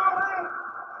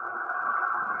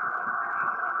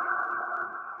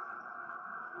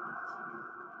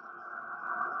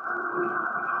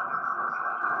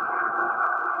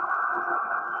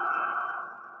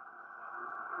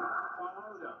 What the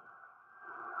ball there?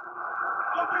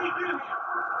 What can he do here?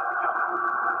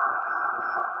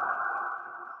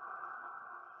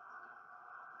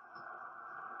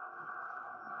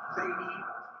 Tahiti.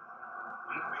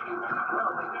 He's really well and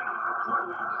well. They don't have a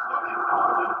clue how to stop him.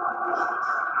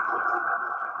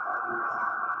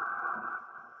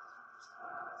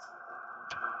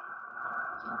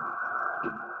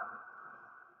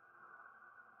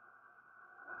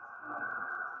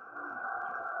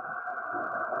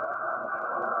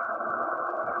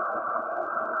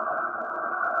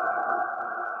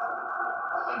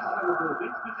 Liverpool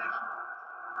wins possession.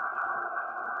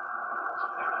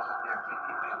 Very static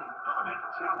defending. Not a big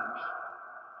challenge.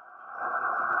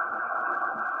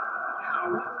 Now,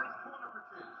 what will this corner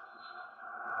produce?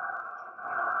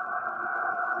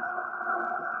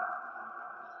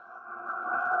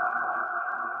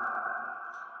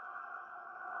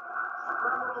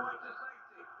 Scramble away to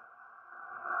safety.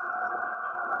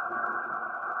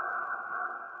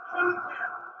 Chance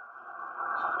here.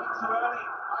 Went too early.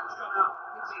 Punch gone up.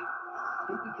 It's in. I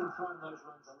think we can time those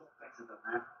runs a lot better than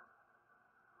that.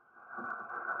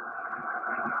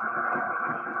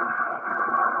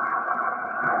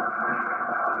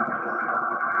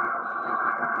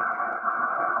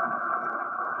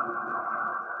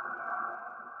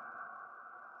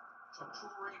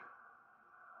 Tortori.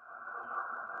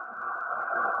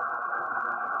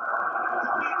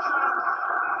 Could be a chance.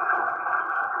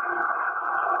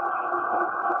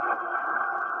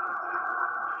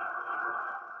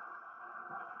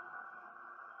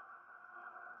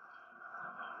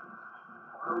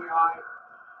 Where we are.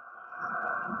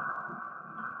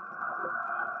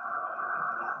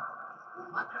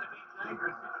 That could have been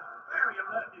dangerous. It was very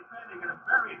alert defending at a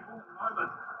very important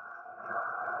moment.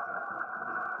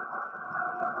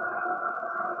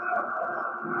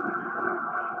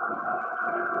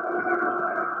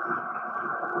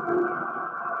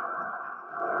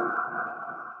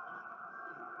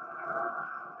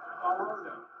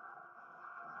 Alroda.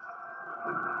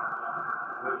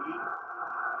 Lee.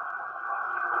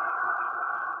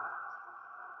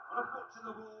 On a foot to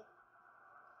the ball.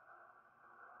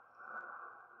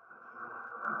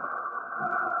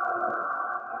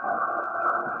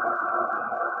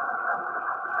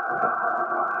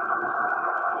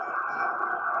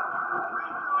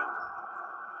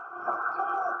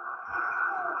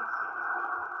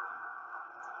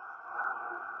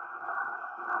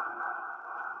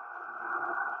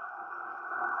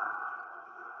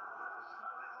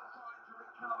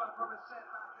 From a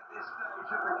setback at this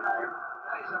stage of the game.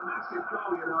 That is a massive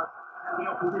goal, you know. And the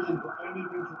opposition got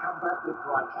anything to come back with,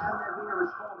 right? Can there be a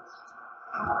response?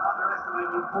 Can't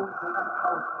underestimate the importance of that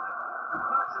goal, right? There's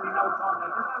virtually no time there.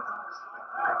 There's no time to strike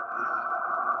back.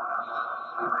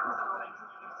 The defenders are not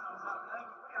enjoying themselves out there,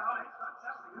 but we are. It's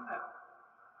fantastic, isn't it?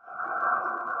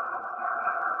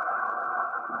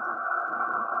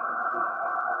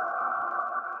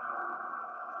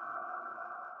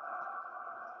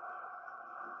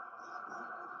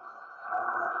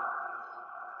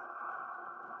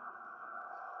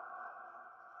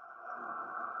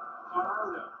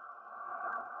 Alroda.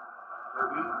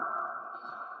 Lee.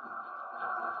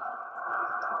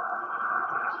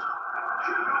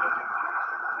 Two goals in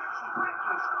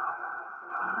quickly.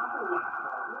 Another one.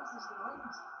 Where's this going to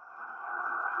lead?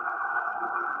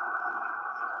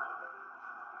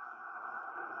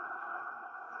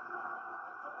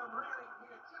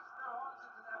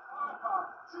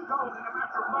 Two goals in a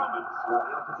matter of moments. Well,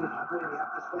 the opposition really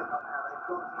have to step up now. They've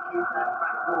got to keep that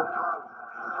back door closed.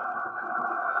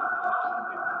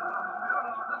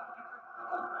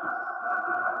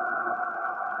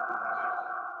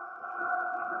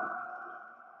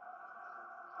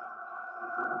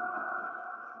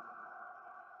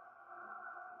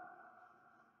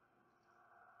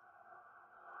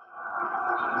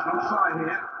 He's offside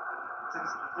here. It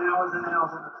takes hours and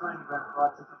hours on the training ground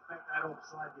right to perfect that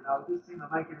offside. You know, this team are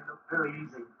making it look very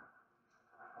easy.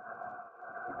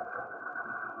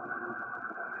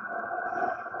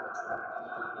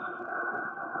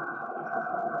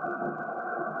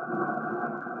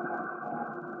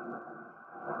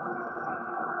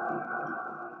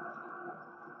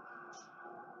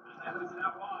 They're losing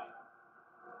out wide.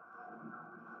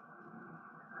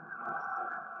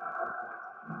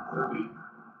 Ruby.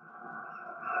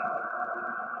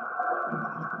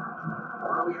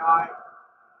 Early high.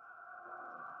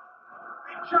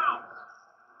 Big chance.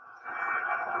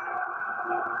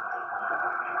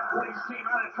 Put his team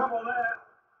out of trouble there.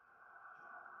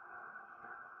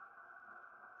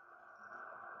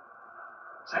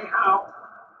 Say how.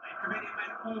 They've committed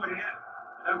men forward here.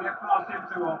 They don't get past him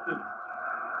too often.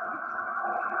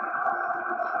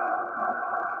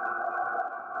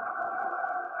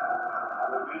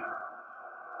 Ruby.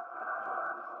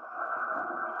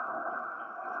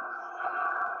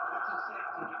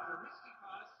 Intercepted. It's a risky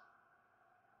pass.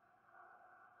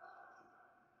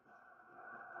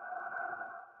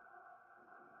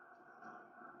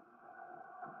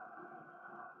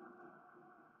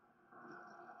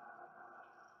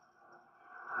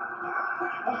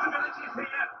 Possibilities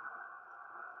here.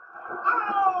 Oh!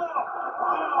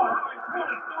 Oh, how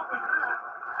important stop was that?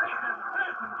 He's a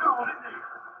certain goal, isn't he?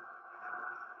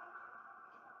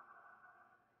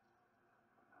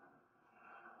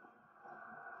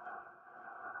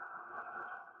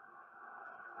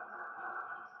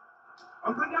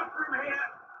 Opened up for him here.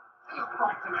 They look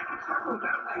quite to make it tackle,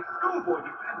 don't they? Schoolboy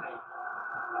defending.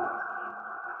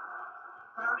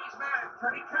 Found his man.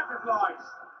 Can he capitalise?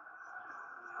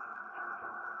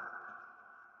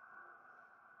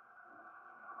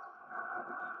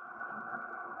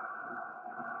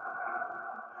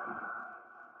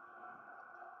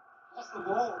 Lost the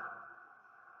ball.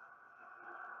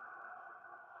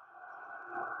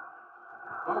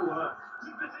 Oh,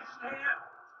 good position here.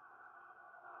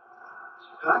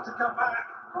 He'll have to come back.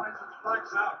 Rise and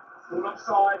flags up. Full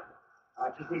offside.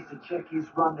 Just needs to check his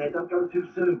run there. Don't go too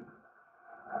soon.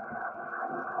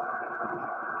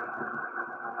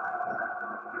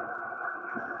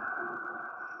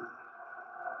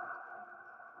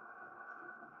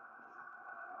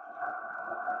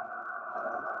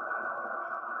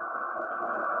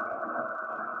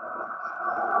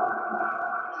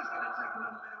 Just going to take a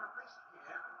little bit of a risk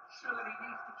here. Sure that he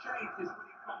needs to change this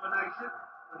winning combination,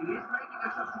 but he is making a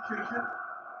substitution.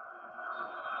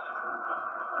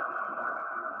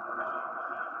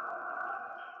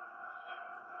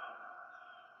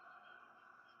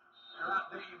 They're at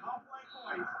the halfway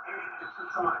point in extra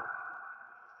time.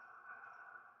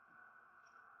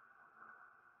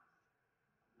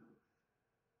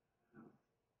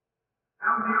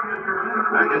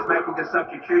 And just making a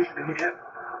substitution here,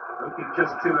 looking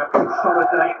just to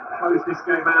consolidate and close this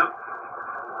game out.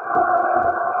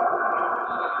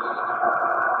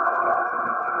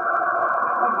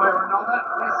 One way or another,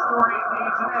 this story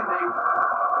needs an ending.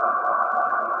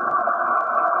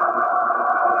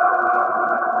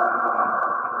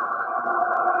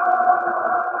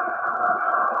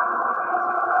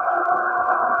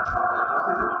 This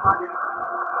isn't flagging.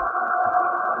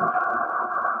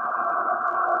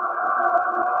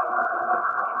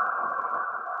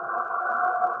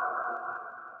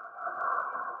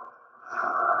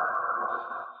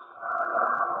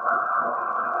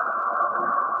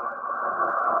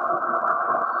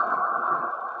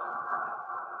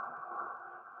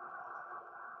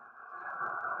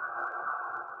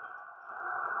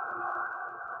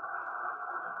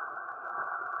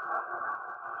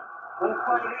 Well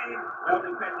played in, well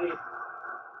defended.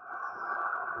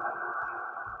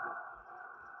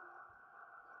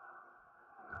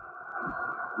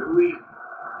 Louis.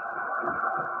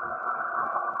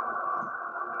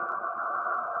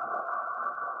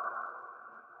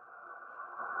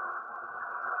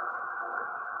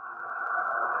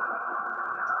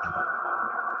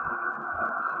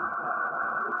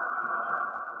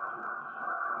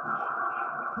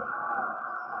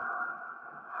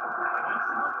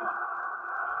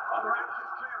 Other active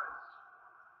clearance.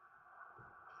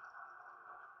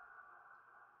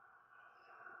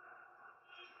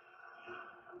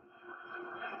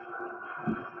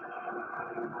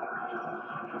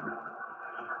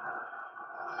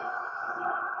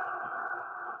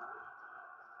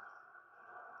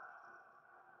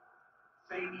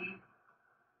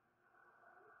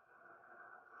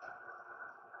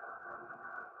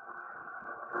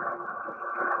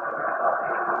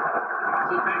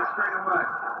 straight away.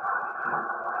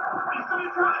 He's got a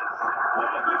chance. Oh,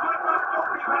 good work by the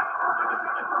goalkeeper. The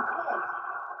defenders were forced.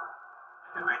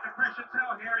 To make the pressure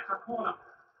tell here, it's a corner.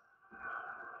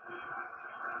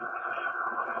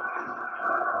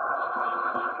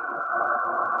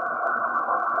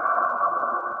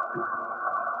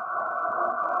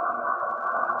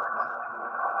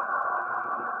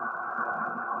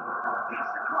 It's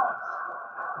the cross.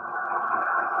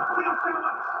 Still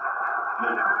chance.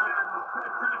 Good hands. Could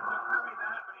have turned to carry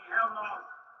that, but he held on.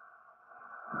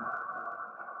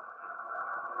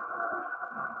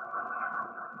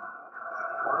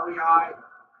 What do we got?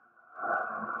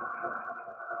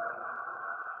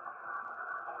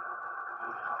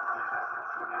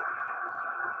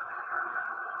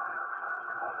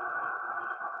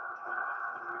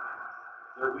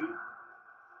 Louis.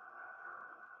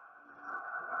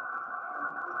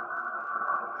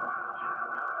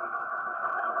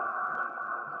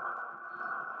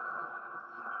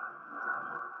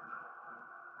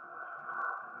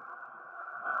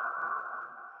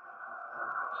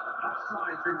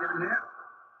 Offside's been given here.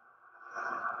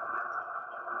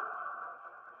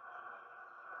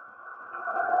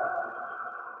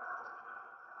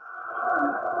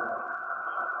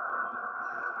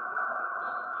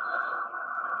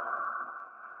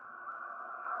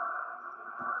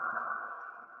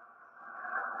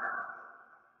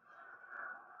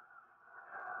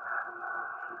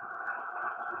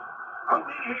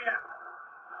 Open here.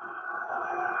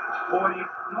 Boy,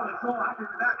 he's not at all happy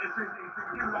with that decision. He's been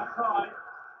given offside.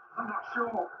 I'm not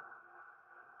sure.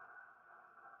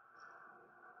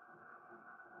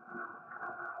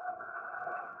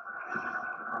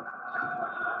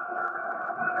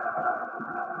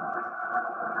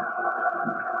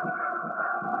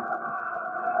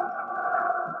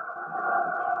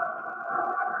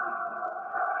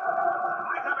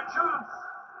 Might have a chance.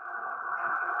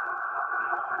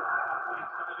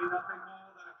 It's going to be nothing more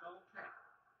than a goal kick.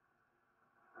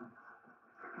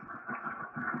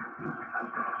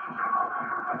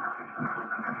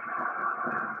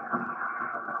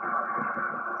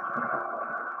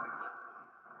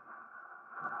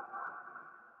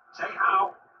 Say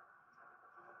how.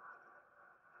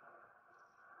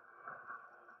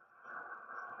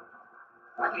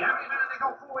 Well, how many minutes they go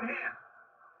forward here?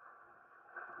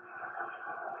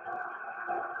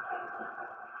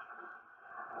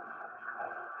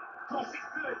 Cross is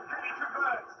good. Can he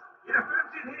traverse? It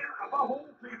offends in him, above all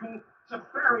people, to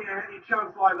bury a headed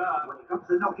chance like that. When it comes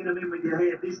to knocking them in with your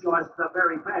head, this guy's the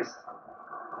very best.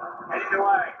 Headed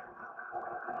away.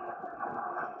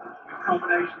 Good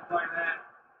combination play there.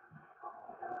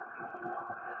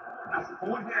 That's the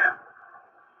point here.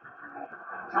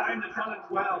 Time the challenge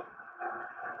well.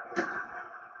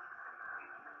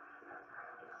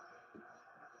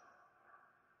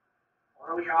 What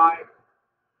do we got?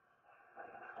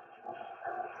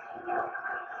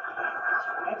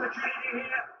 Opportunity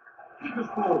here. Keeper's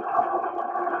ball.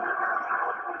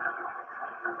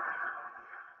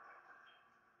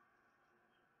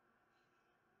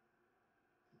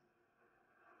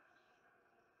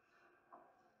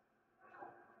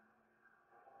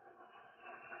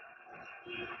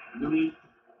 Louis.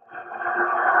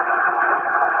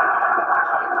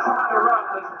 Trying to run,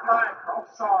 there's a flag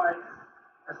offside.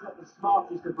 That's not the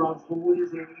smartest of runs forward,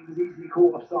 is it? He was easily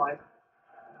caught offside.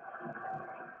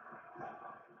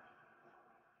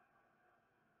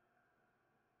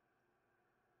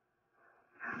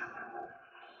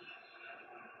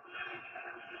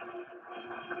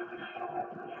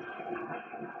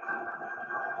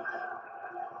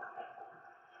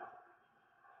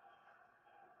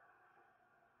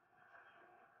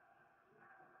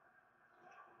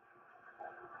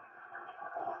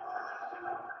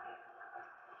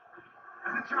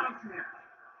 There's a chance here.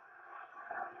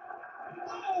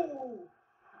 Oh!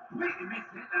 Completely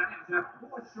missed it then. It was a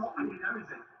poor shot and he knows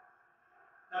it.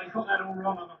 No, he's got that all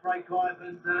wrong, I'm afraid, Clive,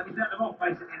 and he's let them off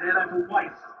basically there. That's all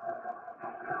waste.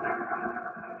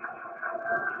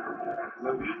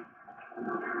 Louis.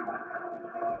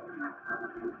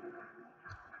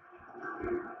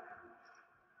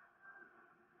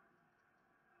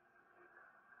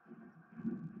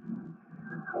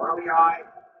 What do we got?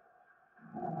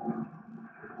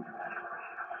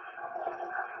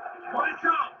 What a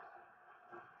chance!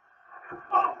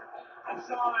 Oh!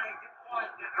 Offside!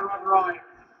 Quite get the run right.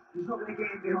 He's not going to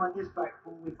get in behind this back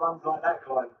four with runs like that,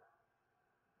 Clive.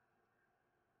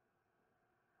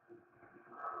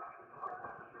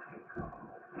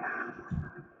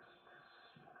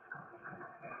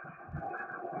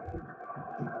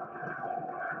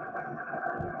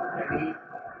 Eddie.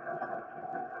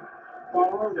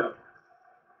 Barrodo.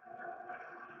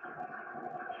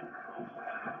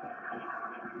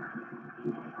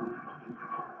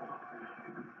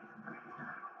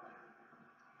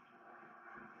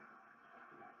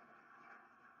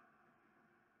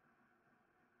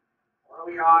 What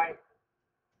do we eye?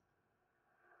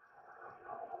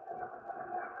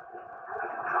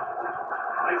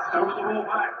 They stolen the ball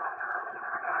back.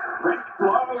 Rest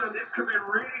blown, and this could be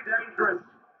really dangerous.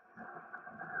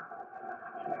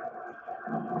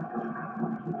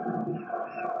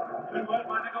 Good work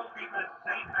by the goalkeeper,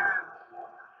 safe hands.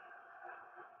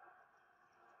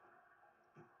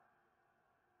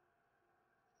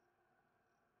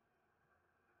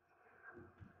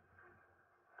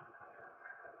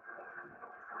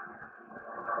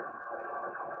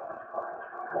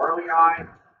 What do we eye?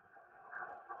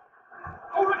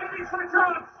 Oh, look at this for a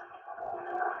chance!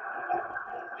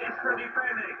 Extra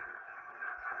defending.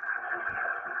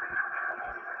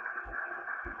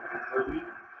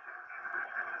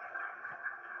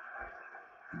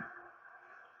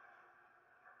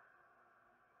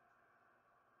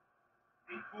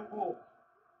 Deep ball.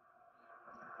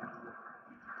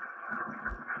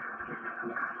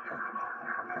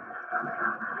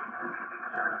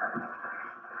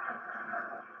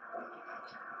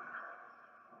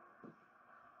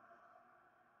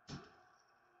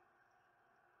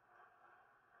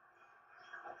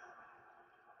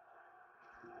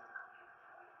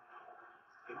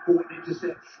 Important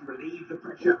interception, relieve the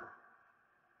pressure.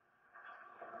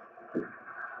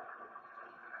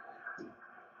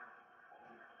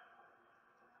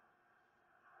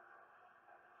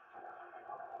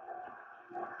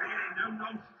 Really, no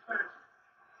nonsense match.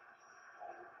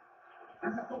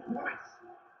 This is for points.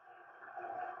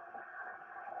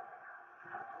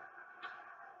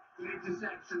 Good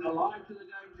interception, alive to the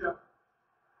danger.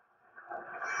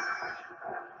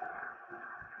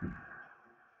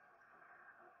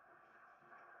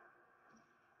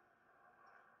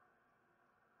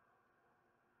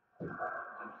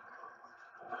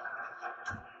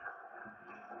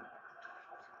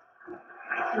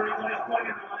 Make sure he got his body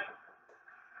in the way.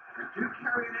 They do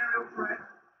carry an aerial threat.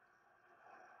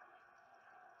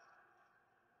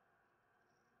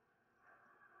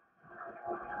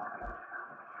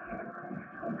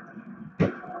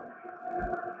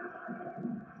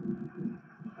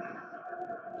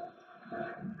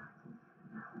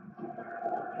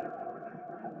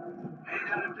 He's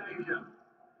out of danger.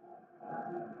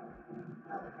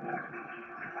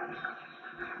 That's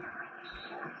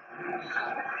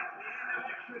it. The end of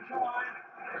extra time.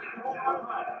 It's all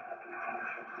over.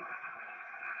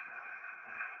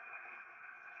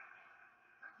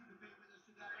 Thank you for being with us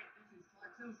today. This is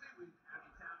Flight Tilsit with